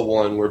that's the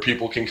one where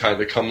people can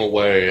kind of come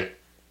away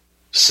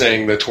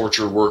saying that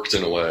torture worked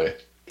in a way.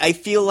 I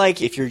feel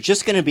like if you're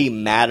just going to be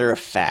matter of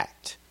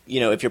fact,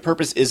 if your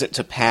purpose isn't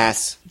to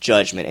pass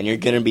judgment and you're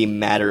going to be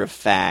matter of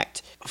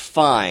fact,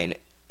 fine.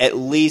 At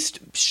least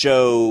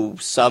show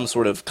some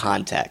sort of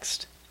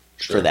context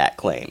for that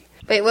claim.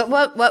 Wait,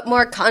 what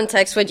more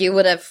context would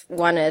have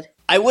wanted?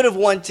 I would have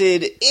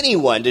wanted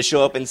anyone to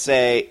show up and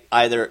say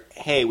either,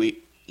 hey,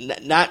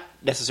 not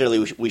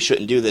necessarily we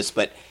shouldn't do this,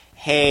 but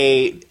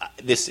hey,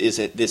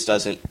 this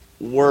doesn't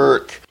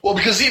work. Well,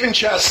 because even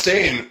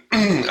Chastain,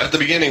 at the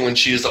beginning when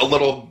she's a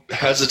little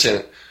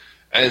hesitant,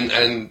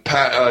 and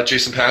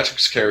Jason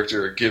Patrick's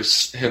character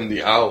gives him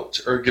the out,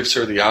 or gives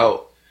her the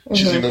out,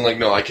 she's even like,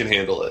 no, I can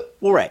handle it.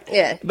 Well, right.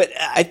 Yeah. But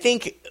I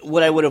think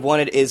what I would have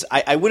wanted is,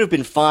 I would have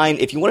been fine,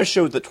 if you want to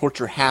show that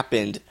torture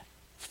happened,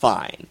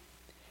 fine.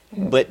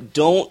 But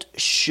don't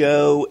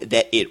show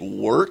that it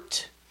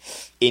worked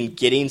in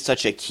getting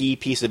such a key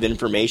piece of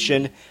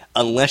information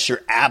unless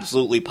you're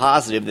absolutely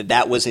positive that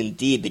that was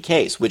indeed the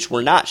case, which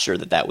we're not sure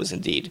that was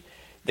indeed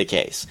the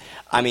case.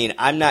 I mean,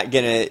 I'm not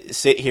going to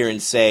sit here and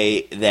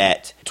say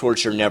that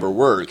torture never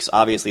works.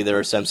 Obviously, there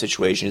are some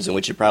situations in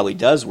which it probably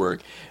does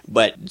work,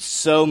 but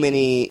so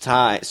many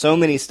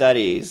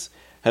studies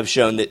have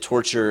shown that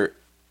torture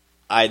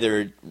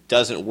either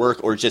doesn't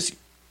work or just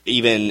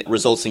even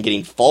results in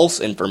getting false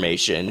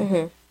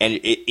information, and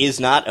it is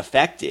not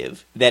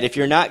effective, that if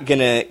you're not going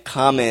to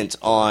comment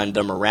on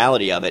the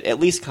morality of it, at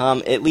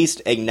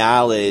least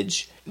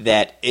acknowledge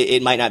that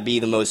it might not be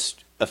the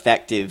most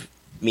effective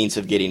means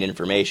of getting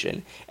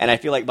information. And I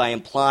feel like by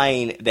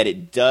implying that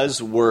it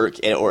does work,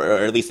 or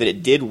at least that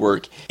it did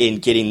work in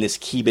getting this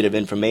key bit of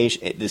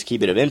information, this key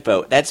bit of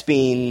info, that's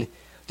being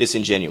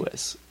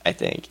disingenuous, I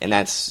think, and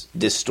that's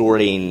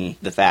distorting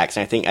the facts.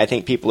 And I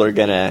think people are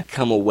going to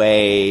come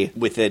away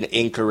with an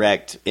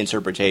incorrect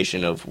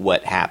interpretation of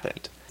what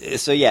happened.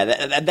 So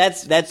yeah,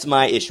 that's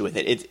my issue with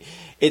it.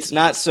 It's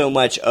not so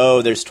much,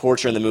 oh, there's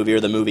torture in the movie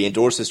or the movie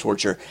endorses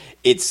torture.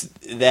 It's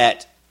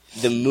that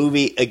the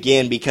movie,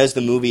 again, because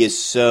the movie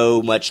is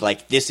so much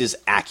like, this is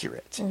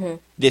accurate,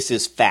 this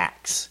is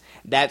facts.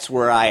 That's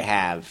where I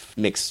have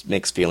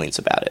mixed feelings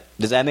about it.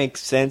 Does that make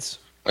sense?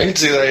 I can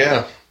see that,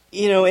 yeah.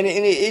 You know, and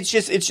it's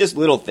just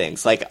little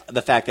things, like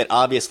the fact that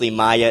obviously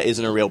Maya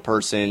isn't a real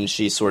person.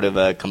 She's sort of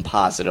a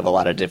composite of a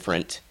lot of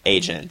different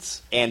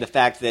agents. And the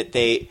fact that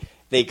they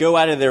go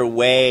out of their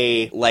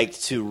way, like,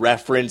 to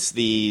reference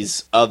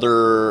these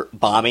other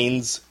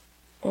bombings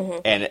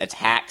and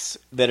attacks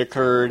that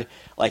occurred.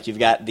 Like, you've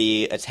got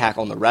the attack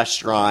on the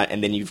restaurant,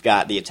 and then you've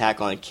got the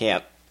attack on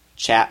Camp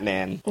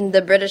Chapman.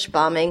 The British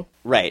bombing.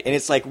 Right, and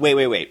it's like,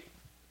 wait.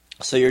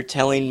 So you're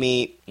telling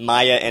me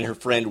Maya and her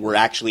friend were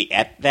actually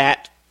at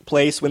that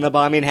place when the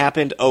bombing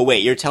happened? Oh,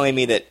 wait, you're telling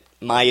me that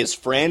Maya's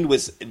friend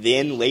was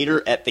then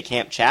later at the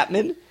Camp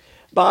Chapman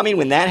bombing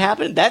when that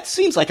happened? That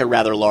seems like a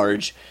rather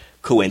large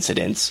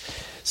coincidence.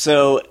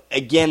 So,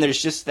 again,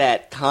 there's just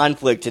that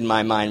conflict in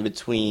my mind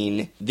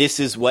between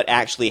this is what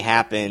actually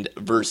happened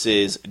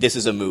versus this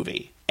is a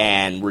movie,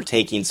 and we're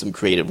taking some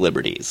creative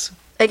liberties.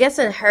 I guess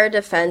in her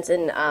defense,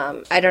 and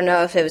I don't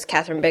know if it was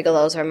Catherine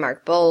Bigelow's or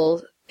Mark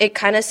Bowl, it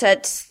kind of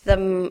sets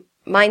the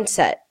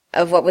mindset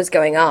of what was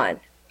going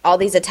on. All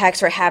these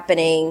attacks were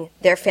happening.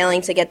 They're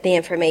failing to get the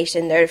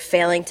information. They're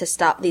failing to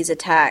stop these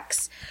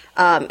attacks.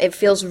 It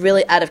feels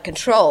really out of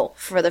control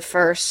for the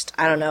first,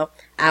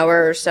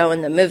 hour or so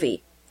in the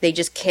movie. They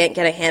just can't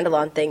get a handle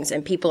on things,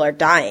 and people are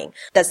dying.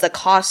 That's the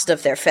cost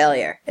of their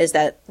failure, is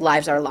that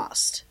lives are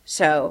lost.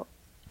 So,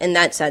 in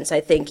that sense,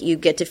 I think you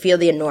get to feel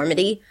the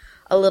enormity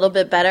a little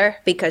bit better,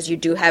 because you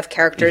do have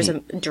characters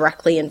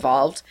directly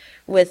involved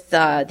with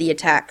the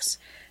attacks.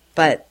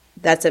 But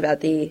that's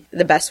about the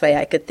best way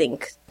I could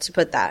think to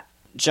put that.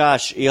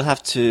 Josh, you'll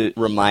have to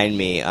remind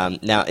me.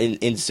 Now,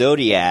 in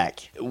Zodiac,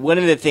 one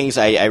of the things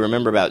I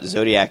remember about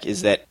Zodiac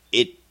is that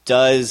it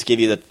does give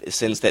you the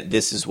sense that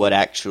this is what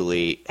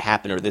actually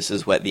happened, or this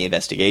is what the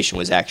investigation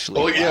was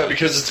actually about. Yeah,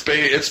 because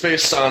it's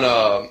based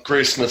on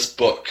Grace Smith's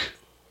book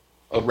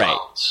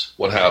about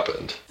what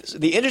happened. So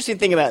the interesting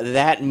thing about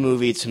that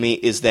movie to me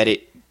is that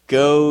it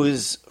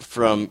goes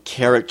from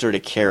character to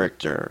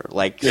character.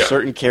 Like,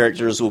 certain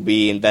characters will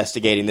be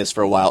investigating this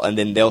for a while, and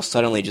then they'll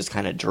suddenly just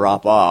kind of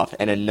drop off,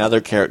 and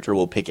another character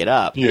will pick it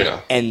up. Yeah.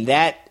 And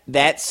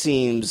that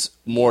seems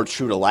more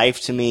true to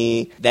life to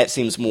me. That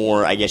seems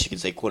more, I guess you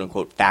could say,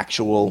 quote-unquote,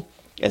 factual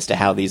as to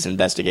how these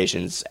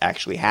investigations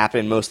actually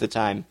happen most of the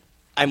time.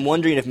 I'm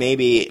wondering if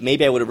maybe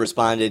I would have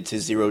responded to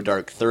Zero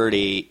Dark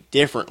 30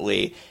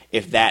 differently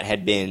if that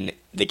had been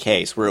the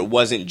case, where it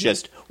wasn't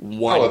just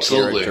one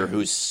character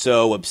who's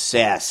so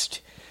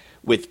obsessed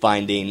with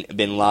finding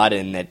Bin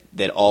Laden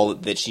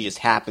that she just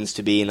happens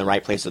to be in the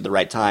right place at the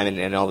right time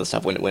and all this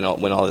stuff when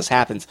all this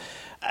happens.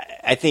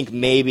 I think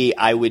maybe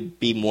I would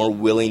be more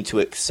willing to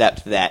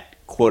accept that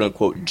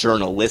quote-unquote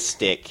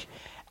journalistic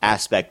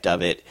aspect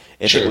of it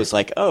if it was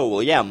like, oh,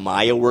 well, yeah,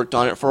 Maya worked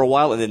on it for a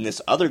while, and then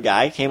this other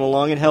guy came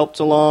along and helped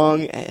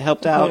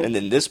out, and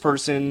then this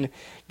person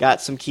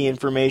got some key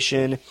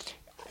information.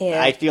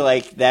 Yeah. I feel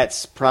like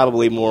that's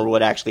probably more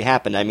what actually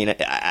happened. I mean,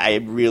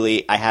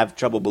 I have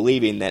trouble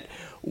believing that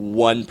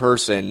one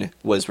person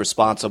was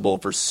responsible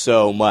for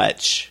so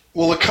much.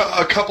 Well,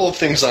 a couple of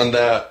things on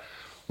that.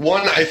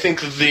 One, I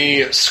think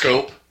the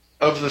scope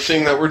of the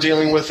thing that we're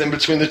dealing with in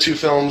between the two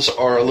films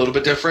are a little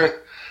bit different.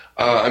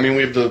 I mean,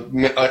 we have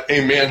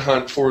a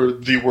manhunt for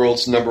the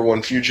world's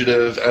 #1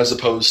 fugitive as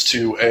opposed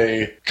to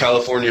a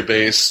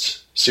California-based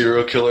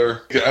serial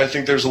killer. I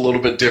think there's a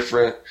little bit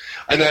different.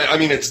 And I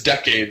mean, it's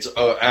decades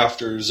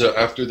after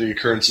the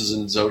occurrences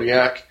in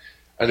Zodiac.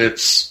 And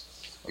it's,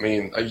 I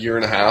mean, a year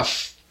and a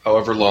half,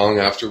 however long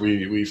after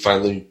we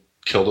finally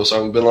killed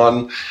Osama bin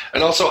Laden.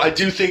 And also, I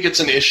do think it's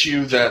an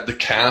issue that the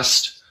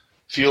cast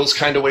feels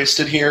kind of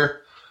wasted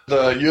here.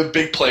 You have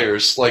big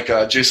players like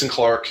Jason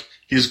Clarke.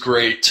 He's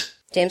great.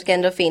 James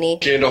Gandolfini.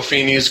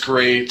 Gandolfini's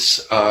great.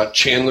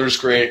 Chandler's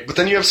great. But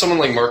then you have someone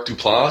like Mark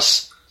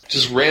Duplass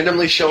just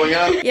randomly showing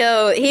up.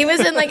 Yo, he was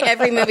in like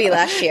every movie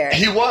last year.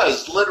 He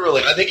was,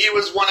 literally. I think he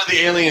was one of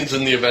the aliens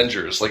in the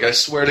Avengers. Like, I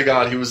swear to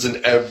God, he was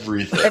in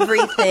everything.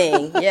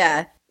 Everything,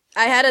 yeah.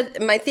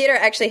 My theater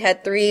actually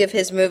had 3 of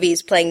his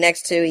movies playing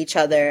next to each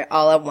other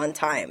all at one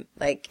time.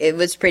 Like, it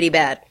was pretty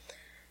bad.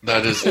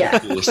 That is the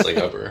coolest thing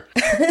ever.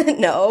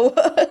 No.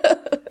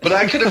 But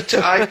I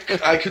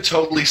could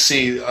totally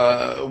see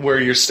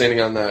where you're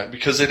standing on that,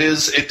 because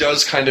it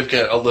does kind of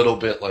get a little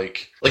bit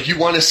like you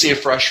want to see a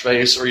fresh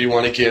face, or you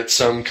want to get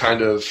some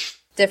kind of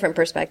different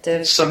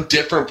perspective. Some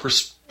different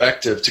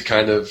perspective to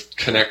kind of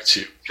connect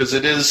to, because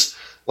it is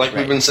like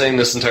we've been saying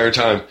this entire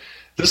time.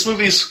 This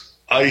movie's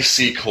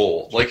icy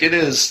cold. Like, it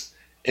is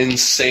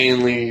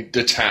insanely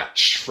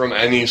detached from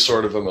any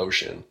sort of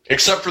emotion,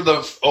 except for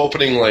the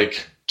opening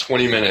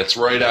 20 minutes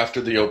right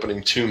after the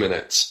opening 2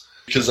 minutes.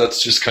 Because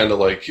that's just kind of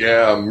like,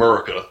 yeah,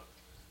 America,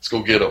 let's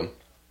go get them.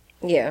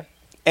 Yeah.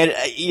 And,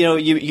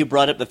 you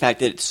brought up the fact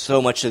that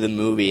so much of the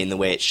movie and the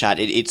way it's shot,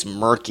 it's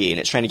murky, and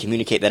it's trying to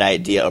communicate that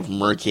idea of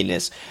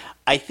murkiness.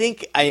 I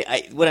think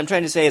what I'm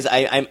trying to say is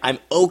I'm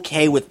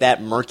okay with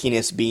that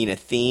murkiness being a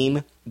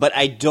theme, but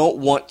I don't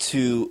want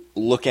to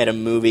look at a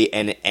movie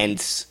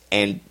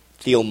and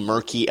feel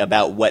murky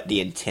about what the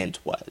intent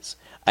was.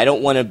 I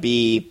don't want to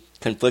be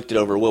conflicted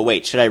over, well,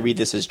 wait, should I read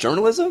this as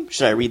journalism?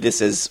 Should I read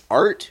this as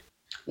art?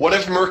 What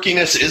if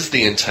murkiness is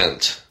the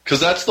intent? Because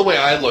that's the way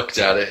I looked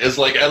at it, is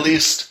like at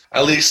least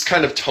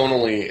kind of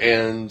tonally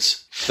and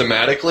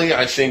thematically,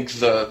 I think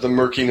the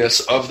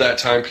murkiness of that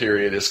time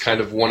period is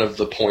kind of one of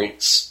the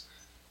points.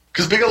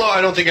 Because Bigelow,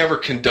 I don't think ever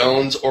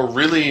condones, or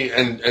really,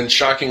 and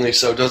shockingly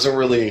so, doesn't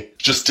really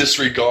just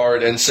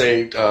disregard and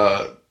say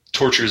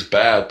torture is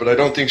bad, but I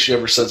don't think she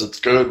ever says it's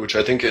good, which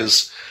I think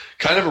is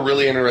kind of a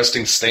really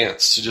interesting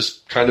stance, to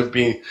just kind of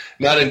be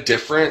not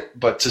indifferent,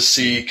 but to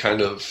see kind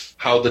of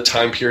how the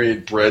time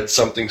period bred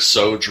something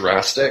so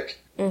drastic.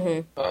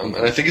 Mm-hmm. And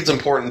I think it's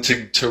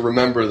important to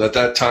remember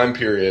that time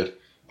period,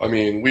 I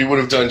mean, we would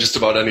have done just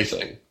about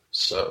anything.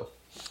 So,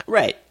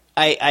 right.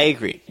 I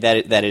agree.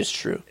 That is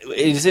true.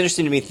 It's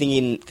interesting to me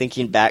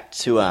thinking back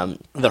to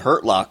The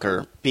Hurt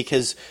Locker,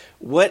 because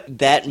what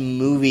that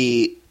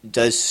movie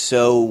does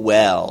so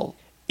well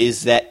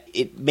is that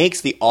it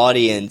makes the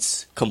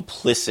audience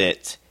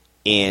complicit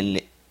in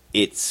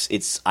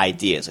its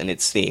ideas and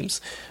its themes.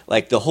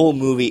 Like, the whole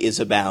movie is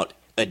about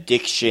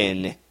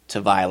addiction to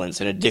violence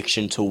and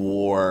addiction to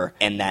war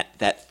and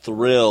that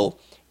thrill.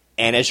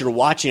 And as you're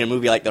watching a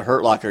movie like The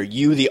Hurt Locker,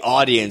 you, the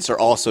audience, are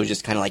also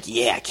just kind of like,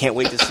 yeah, I can't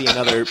wait to see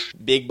another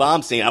big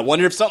bomb scene. I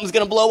wonder if something's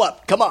going to blow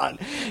up. Come on.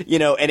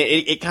 And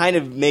it kind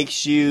of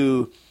makes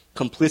you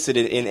complicit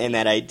in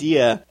that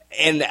idea.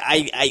 And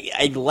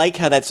I like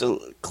how that's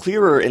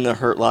clearer in The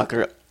Hurt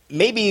Locker.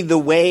 Maybe the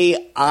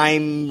way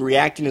I'm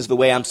reacting is the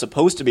way I'm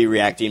supposed to be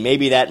reacting.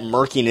 Maybe that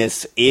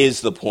murkiness is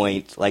the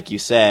point, like you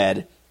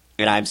said,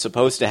 and I'm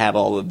supposed to have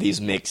all of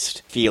these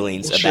mixed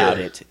feelings about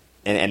it.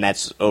 And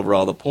that's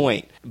overall the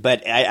point.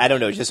 But I don't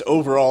know, just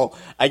overall,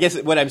 I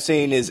guess what I'm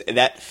saying is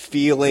that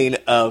feeling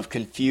of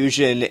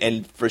confusion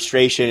and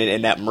frustration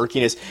and that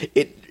murkiness,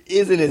 it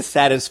isn't as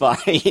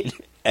satisfying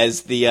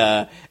as the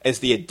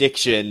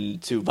addiction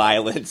to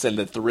violence and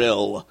the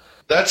thrill.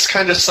 That's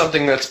kind of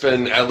something that's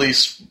been, at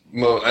least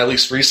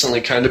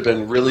recently, kind of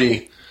been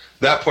really,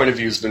 that point of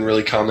view has been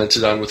really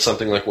commented on with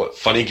something like,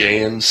 Funny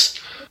Games?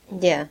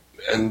 Yeah.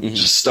 And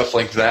just stuff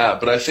like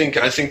that. But I think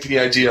the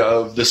idea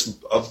of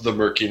the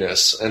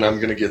murkiness, and I'm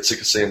going to get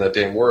sick of saying that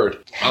damn word,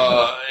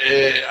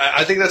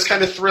 I think that's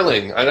kind of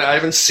thrilling. I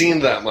haven't seen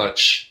that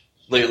much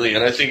lately,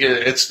 and I think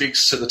it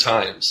speaks to the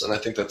times, and I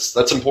think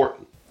that's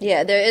important.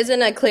 Yeah, there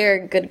isn't a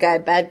clear good guy,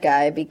 bad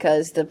guy,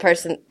 because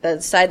the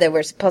side that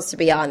we're supposed to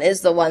be on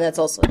is the one that's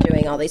also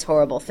doing all these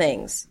horrible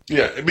things.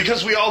 Yeah,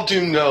 because we all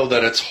do know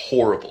that it's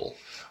horrible.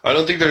 I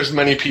don't think there's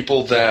many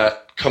people that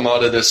come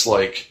out of this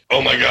like,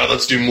 oh my god,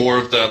 let's do more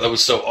of that. That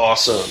was so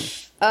awesome.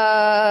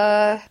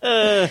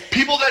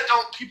 People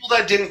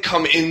that didn't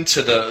come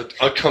into the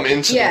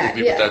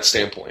movie with that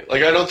standpoint.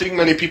 Like, I don't think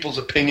many people's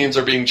opinions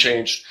are being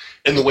changed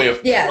in the way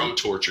of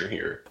pro-torture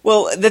here.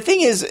 Well, the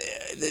thing is,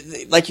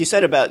 like you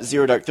said about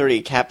Zero Dark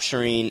 30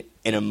 capturing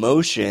an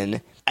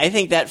emotion, I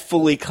think that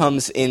fully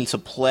comes into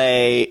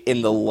play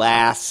in the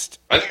last...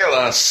 I think our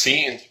last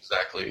scene,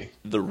 exactly.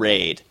 The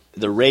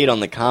raid on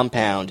the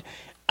compound.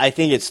 I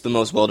think it's the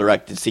most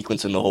well-directed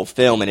sequence in the whole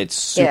film, and it's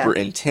super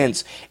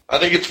intense. I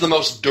think it's the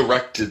most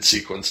directed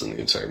sequence in the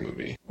entire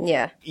movie.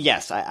 Yeah.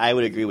 Yes, I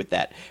would agree with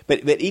that.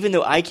 But even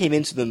though I came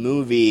into the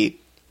movie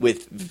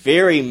with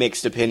very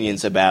mixed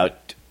opinions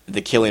about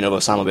the killing of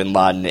Osama bin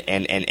Laden,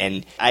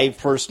 and I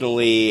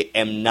personally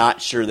am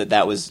not sure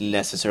that was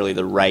necessarily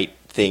the right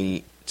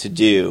thing to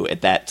do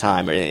at that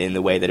time, or in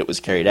the way that it was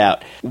carried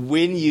out.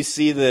 When you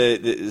see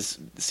the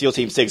SEAL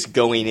Team 6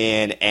 going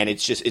in, and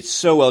it's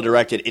so well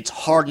directed, it's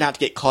hard not to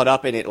get caught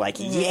up in it. Like,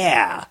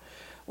 yeah,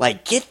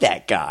 like, get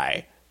that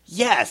guy.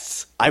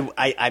 Yes, I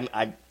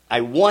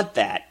want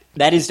that.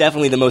 That is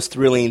definitely the most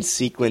thrilling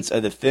sequence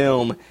of the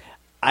film.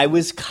 I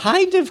was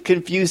kind of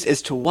confused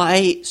as to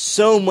why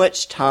so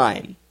much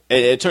time,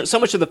 so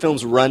much of the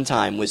film's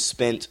runtime was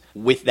spent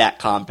with that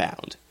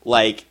compound.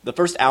 Like, the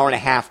first hour and a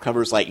half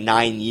covers like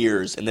 9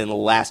 years, and then the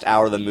last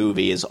hour of the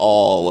movie is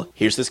all,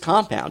 here's this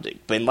compound.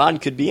 Bin Laden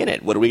could be in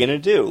it. What are we going to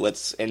do?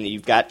 And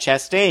you've got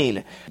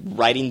Chastain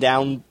writing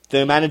down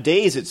the amount of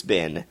days it's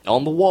been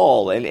on the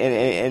wall.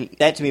 And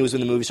that to me was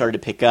when the movie started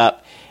to pick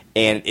up,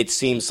 and it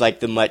seems like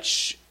the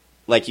much,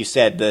 like you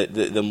said,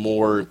 the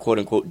more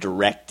quote-unquote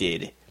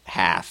directed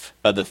half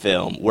of the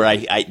film, where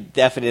I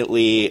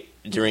definitely,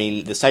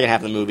 during the second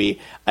half of the movie,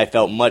 I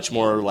felt much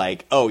more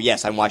like, oh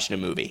yes, I'm watching a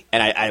movie,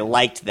 and I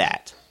liked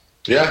that.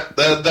 Yeah,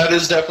 that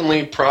is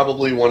definitely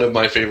probably one of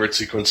my favorite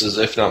sequences,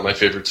 if not my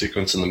favorite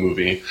sequence in the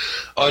movie.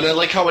 And I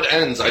like how it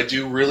ends. I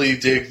do really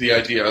dig the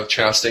idea of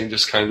Chastain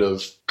just kind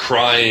of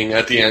crying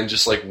at the end,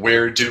 just like,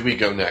 where do we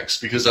go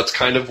next? Because that's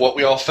kind of what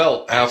we all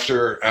felt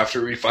after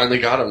we finally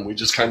got him. We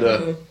just kind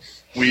of,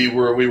 we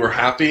were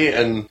happy,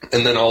 and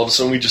then all of a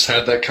sudden we just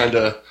had that kind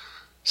of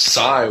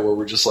sigh where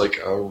we're just like,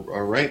 all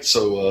right,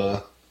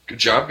 so good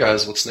job,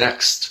 guys. What's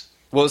next?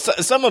 Well,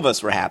 some of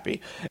us were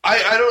happy.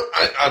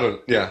 I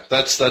don't. Yeah,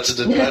 that's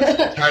an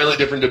entirely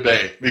different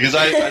debate, because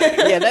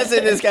yeah, that's a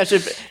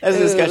discussion. That's a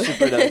discussion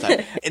for another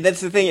time. And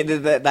that's the thing.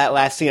 That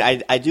last scene,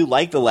 I do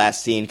like the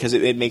last scene, because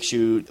it makes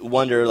you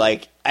wonder.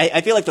 Like,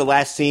 I feel like the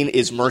last scene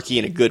is murky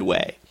in a good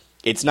way.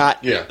 It's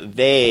not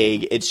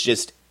vague. It's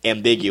just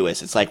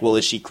ambiguous. It's like, well,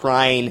 is she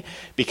crying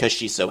because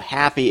she's so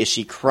happy? Is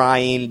she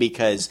crying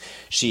because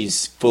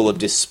she's full of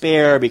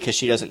despair, because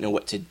she doesn't know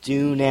what to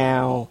do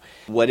now?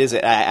 What is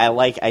it?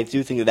 I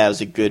do think that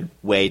was a good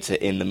way to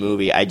end the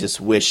movie. I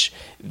just wish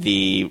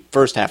the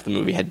first half of the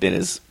movie had been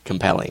as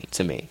compelling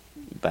to me.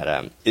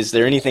 But is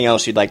there anything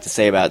else you'd like to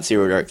say about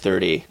Zero Dark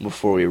 30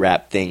 before we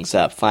wrap things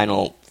up?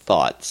 Final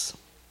thoughts?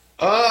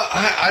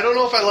 I don't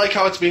know if I like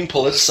how it's being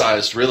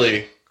politicized,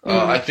 really.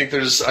 I think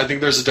there's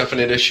a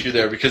definite issue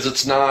there, because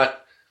it's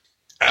not,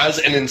 as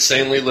an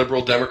insanely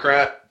liberal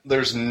Democrat,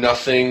 there's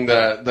nothing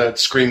that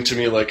screamed to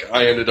me like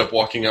I ended up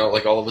walking out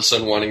like all of a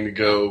sudden wanting to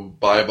go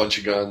buy a bunch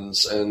of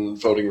guns and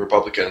voting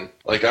Republican.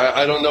 Like,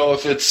 I don't know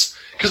if it's,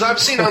 because I've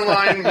seen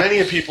online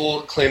many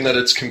people claim that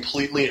it's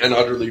completely and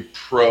utterly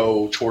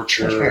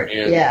pro-torture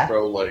and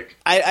pro-like.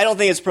 I don't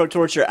think it's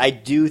pro-torture. I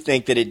do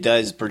think that it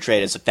does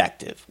portray it as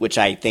effective, which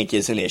I think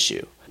is an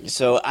issue.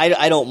 So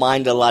I don't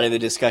mind a lot of the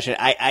discussion.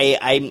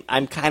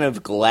 I'm kind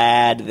of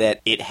glad that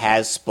it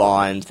has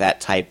spawned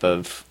that type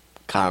of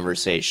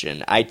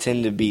conversation. I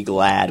tend to be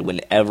glad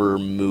whenever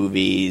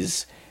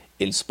movies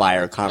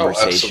inspire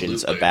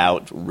conversations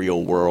about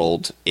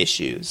real-world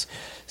issues.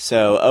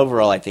 So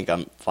overall, I think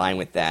I'm fine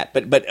with that.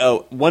 But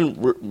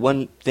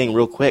one thing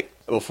real quick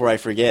before I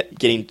forget,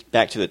 getting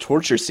back to the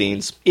torture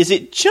scenes, is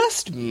it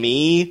just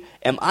me?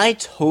 Am I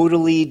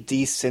totally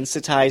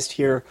desensitized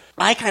here?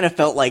 I kind of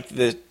felt like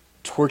the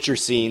torture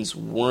scenes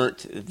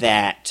weren't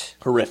that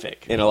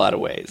horrific in a lot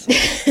of ways.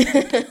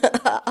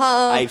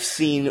 I've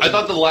seen... I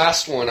thought the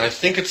last one, I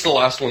think it's the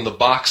last one, the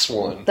box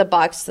one. The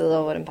box, the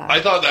little wooden box. I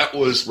thought that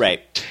was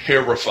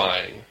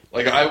terrifying.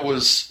 Like, I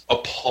was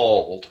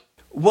appalled.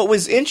 What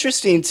was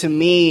interesting to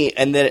me,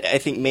 and that I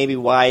think maybe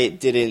why it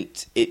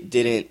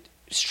didn't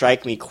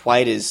strike me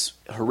quite as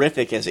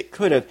horrific as it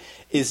could have,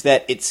 is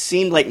that it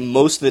seemed like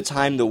most of the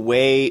time the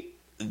way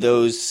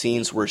those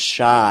scenes were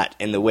shot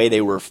and the way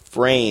they were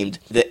framed,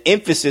 the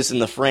emphasis in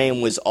the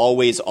frame was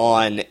always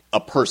on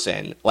a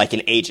person, like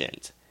an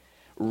agent,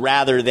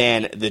 rather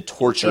than the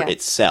torture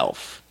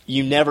itself.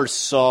 You never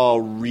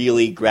saw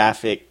really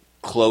graphic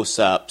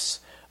close-ups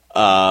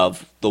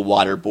of the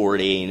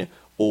waterboarding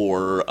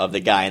or of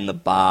the guy in the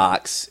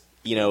box.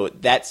 You know,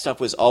 that stuff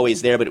was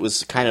always there, but it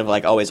was kind of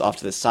like always off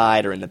to the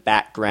side or in the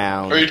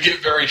background. Or you'd get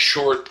very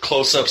short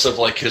close-ups of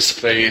like his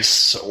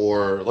face,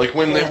 or like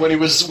when he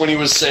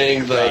was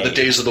saying the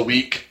days of the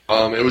week.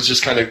 It was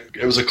just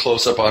it was a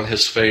close-up on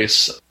his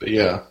face. But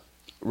yeah,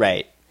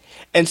 right.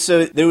 And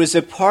so there was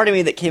a part of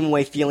me that came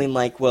away feeling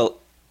like, well,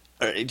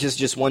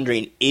 just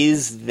wondering,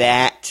 is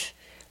that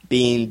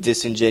being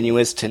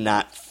disingenuous to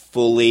not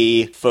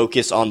fully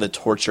focus on the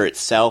torture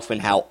itself and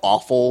how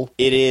awful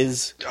it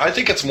is? I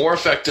think it's more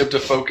effective to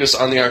focus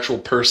on the actual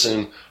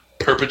person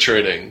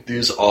perpetrating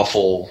these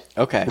awful,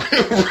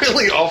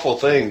 really awful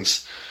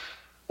things.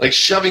 Like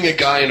shoving a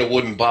guy in a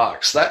wooden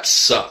box. That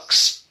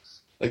sucks.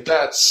 Like,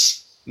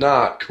 that's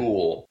not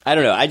cool. I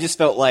don't know. I just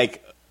felt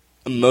like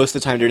most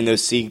of the time during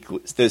those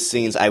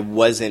scenes, I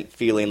wasn't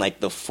feeling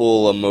like the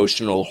full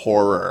emotional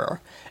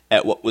horror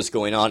at what was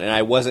going on, and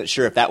I wasn't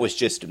sure if that was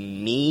just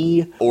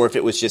me or if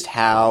it was just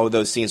how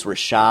those scenes were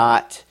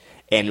shot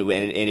And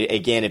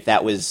again, if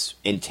that was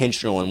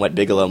intentional and what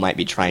Bigelow might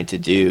be trying to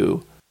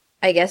do.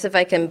 I guess if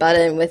I can butt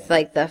in with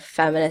like the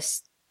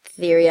feminist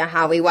theory on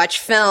how we watch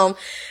film.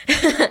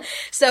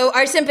 So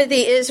our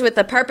sympathy is with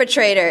the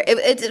perpetrator.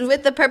 It's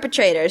with the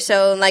perpetrator.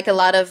 So like a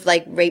lot of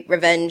like rape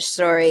revenge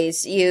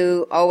stories,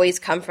 you always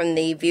come from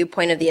the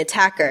viewpoint of the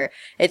attacker.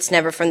 It's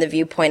never from the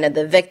viewpoint of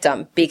the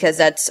victim, because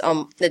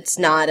it's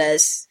not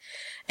as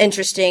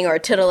interesting or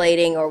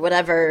titillating or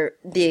whatever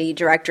the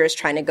director is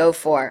trying to go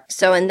for.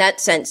 So in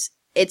that sense,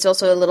 it's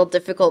also a little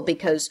difficult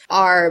because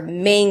our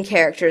main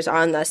characters are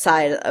on the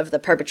side of the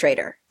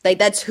perpetrator. Like,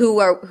 that's who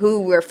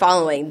we're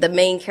following. The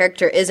main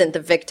character isn't the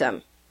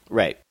victim.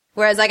 Right.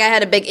 Whereas, like, I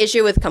had a big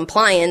issue with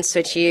Compliance,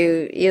 which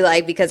you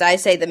like, because I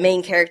say the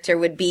main character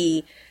would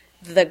be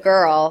the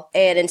girl,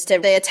 and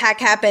instead the attack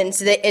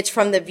happens, it's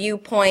from the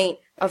viewpoint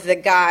of the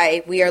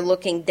guy. We are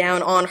looking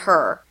down on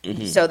her.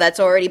 Mm-hmm. So that's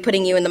already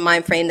putting you in the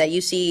mind frame that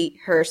you see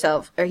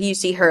herself, or you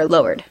see her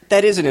lowered.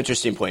 That is an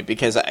interesting point,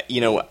 because,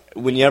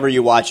 whenever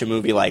you watch a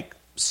movie like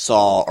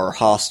Saw or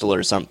Hostel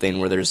or something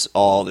where there's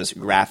all this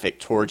graphic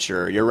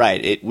torture, you're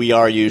right. We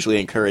are usually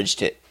encouraged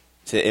to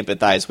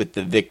empathize with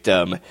the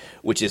victim,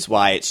 which is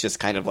why it's just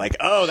kind of like,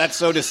 oh, that's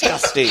so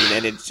disgusting,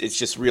 and it's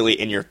just really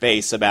in your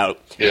face about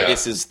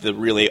this is the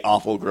really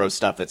awful, gross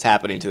stuff that's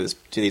happening to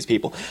these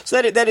people.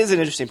 So that is an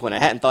interesting point. I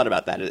hadn't thought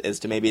about that, as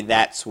to maybe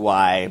that's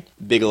why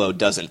Bigelow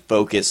doesn't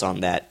focus on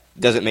that,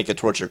 doesn't make the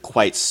torture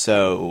quite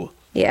so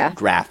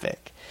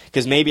graphic.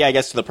 Because maybe, I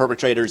guess, to the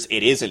perpetrators,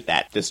 it isn't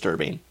that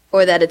disturbing.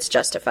 Or that it's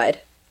justified.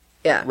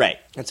 Yeah. Right.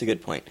 That's a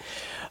good point.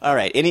 All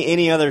right.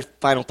 Any other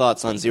final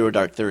thoughts on Zero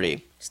Dark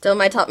 30? Still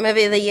my top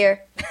movie of the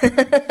year.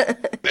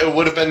 It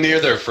would have been near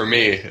there for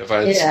me if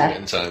I had seen it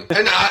in time.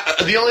 And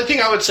the only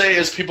thing I would say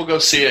is people go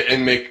see it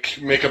and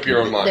make up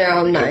your own mind. Their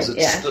own mind,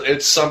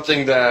 it's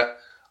something that,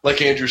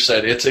 like Andrew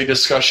said, it's a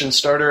discussion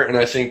starter, and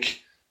I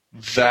think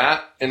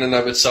that in and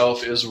of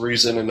itself is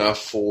reason enough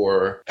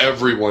for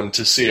everyone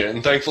to see it.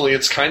 And thankfully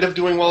it's kind of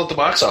doing well at the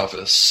box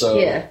office,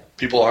 so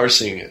people are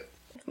seeing it.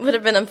 Would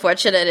have been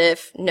unfortunate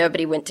if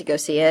nobody went to go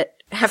see it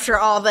after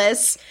all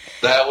this.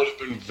 That would have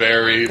been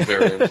very,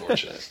 very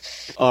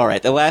unfortunate. All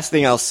right, the last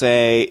thing I'll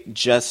say,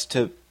 just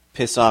to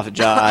piss off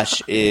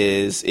Josh,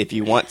 is if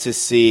you want to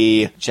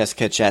see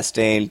Jessica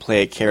Chastain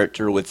play a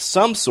character with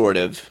some sort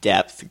of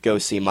depth, go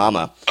see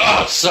Mama.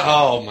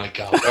 Oh my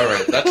God. All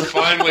right, that's a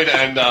fine way to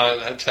end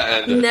on.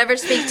 Never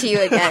speak to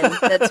you again.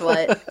 That's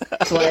what.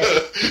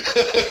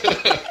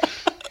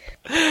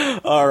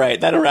 All right,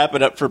 that'll wrap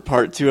it up for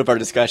part 2 of our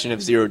discussion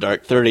of Zero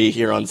Dark 30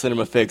 here on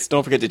Cinema Fix.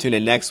 Don't forget to tune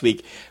in next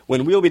week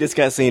when we'll be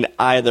discussing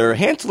either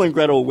Hansel and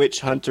Gretel Witch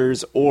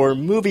Hunters or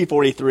Movie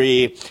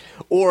 43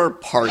 or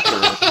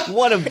Parker.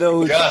 One of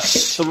those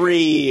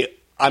 3,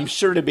 I'm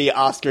sure to be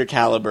Oscar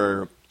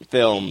caliber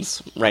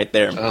films right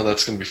there. Oh,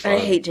 that's going to be fun. I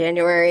hate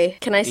January.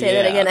 Can I say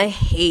that again? I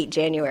hate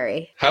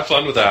January. Have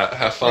fun with that.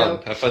 Have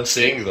fun. Have fun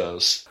seeing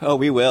those. Oh,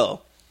 we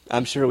will.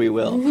 I'm sure we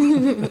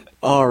will.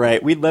 All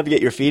right. We'd love to get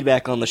your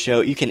feedback on the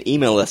show. You can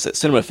email us at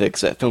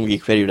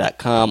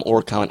cinemafix@filmgeekradio.com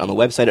or comment on the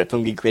website at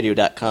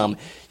filmgeekradio.com.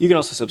 You can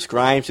also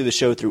subscribe to the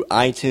show through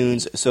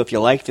iTunes. So if you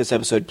like this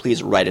episode,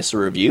 please write us a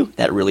review.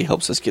 That really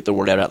helps us get the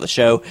word out about the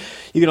show.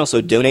 You can also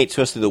donate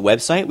to us through the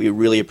website. We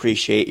really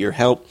appreciate your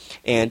help.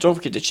 And don't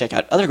forget to check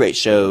out other great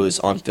shows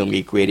on Film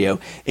Geek Radio,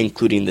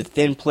 including The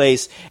Thin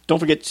Place. Don't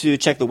forget to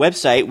check the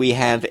website. We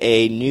have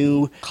a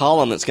new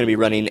column that's going to be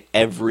running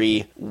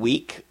every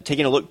week,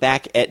 taking a look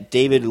back at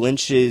David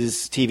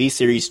Lynch's TV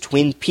series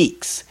Twin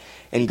Peaks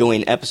and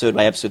going episode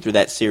by episode through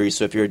that series.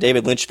 So if you're a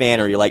David Lynch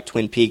fan or you like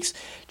Twin Peaks,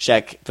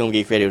 check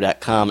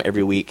filmgeekradio.com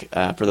every week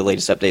for the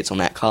latest updates on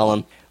that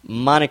column.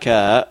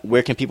 Monica,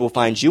 where can people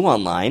find you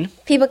online?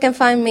 People can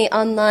find me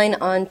online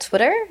on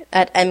Twitter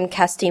at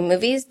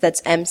mcastymovies.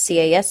 That's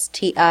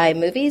MCASTI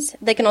movies.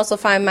 They can also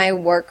find my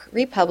work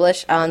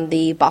republished on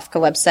the BOFCA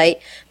website.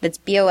 That's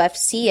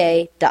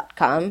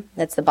BOFCA.com.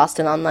 That's the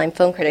Boston Online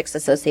Film Critics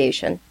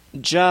Association.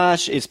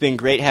 Josh, it's been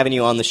great having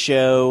you on the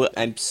show.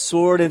 I'm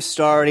sort of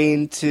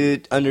starting to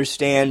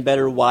understand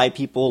better why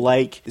people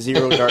like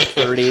Zero Dark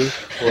 30.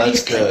 Well,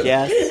 that's good.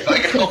 Yes. If I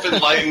can help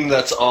enlighten,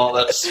 that's all.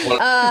 That's what.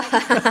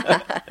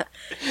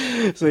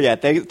 So yeah,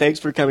 thanks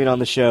for coming on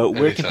the show.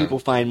 Anytime. Where can people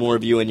find more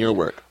of you and your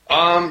work?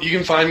 You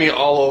can find me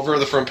all over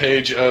the front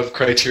page of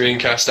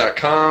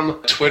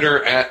CriterionCast.com,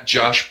 Twitter at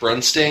Josh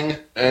Brunsting,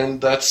 and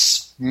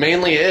that's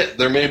mainly it.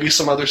 There may be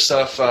some other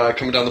stuff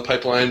coming down the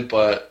pipeline,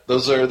 but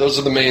those are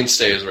the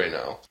mainstays right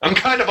now. I'm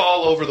kind of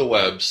all over the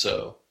web,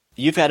 so.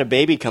 You've had a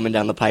baby coming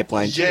down the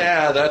pipeline too.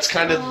 Yeah, that's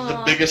kind of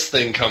the biggest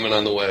thing coming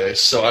on the way.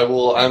 So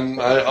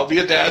I'll be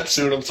a dad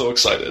soon. I'm so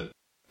excited.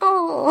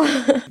 Oh,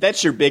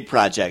 that's your big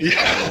project.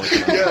 Yeah.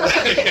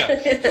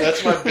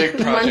 That's my big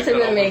project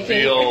that I'll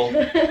reveal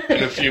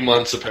in a few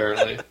months,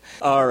 apparently.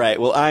 All right.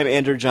 Well, I'm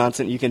Andrew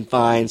Johnson. You can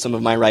find some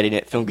of my writing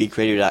at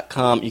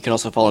filmgeekradio.com. You can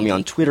also follow me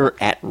on Twitter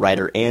at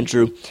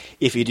WriterAndrew.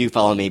 If you do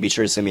follow me, be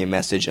sure to send me a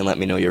message and let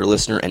me know you're a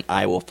listener, and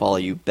I will follow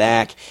you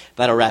back.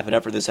 That'll wrap it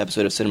up for this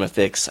episode of Cinema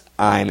Fix.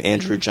 I'm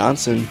Andrew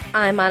Johnson.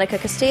 I'm Monica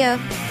Castillo. And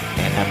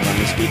have fun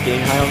this week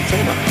getting high on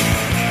cinema.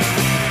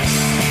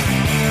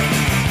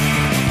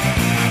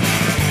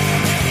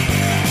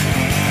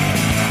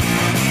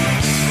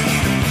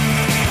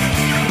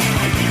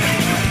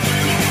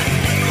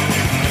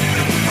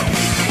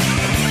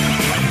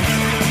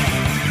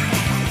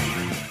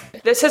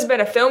 This has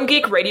been a Film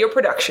Geek Radio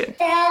production.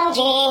 Film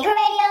Geek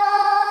Radio.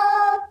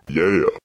 Yeah.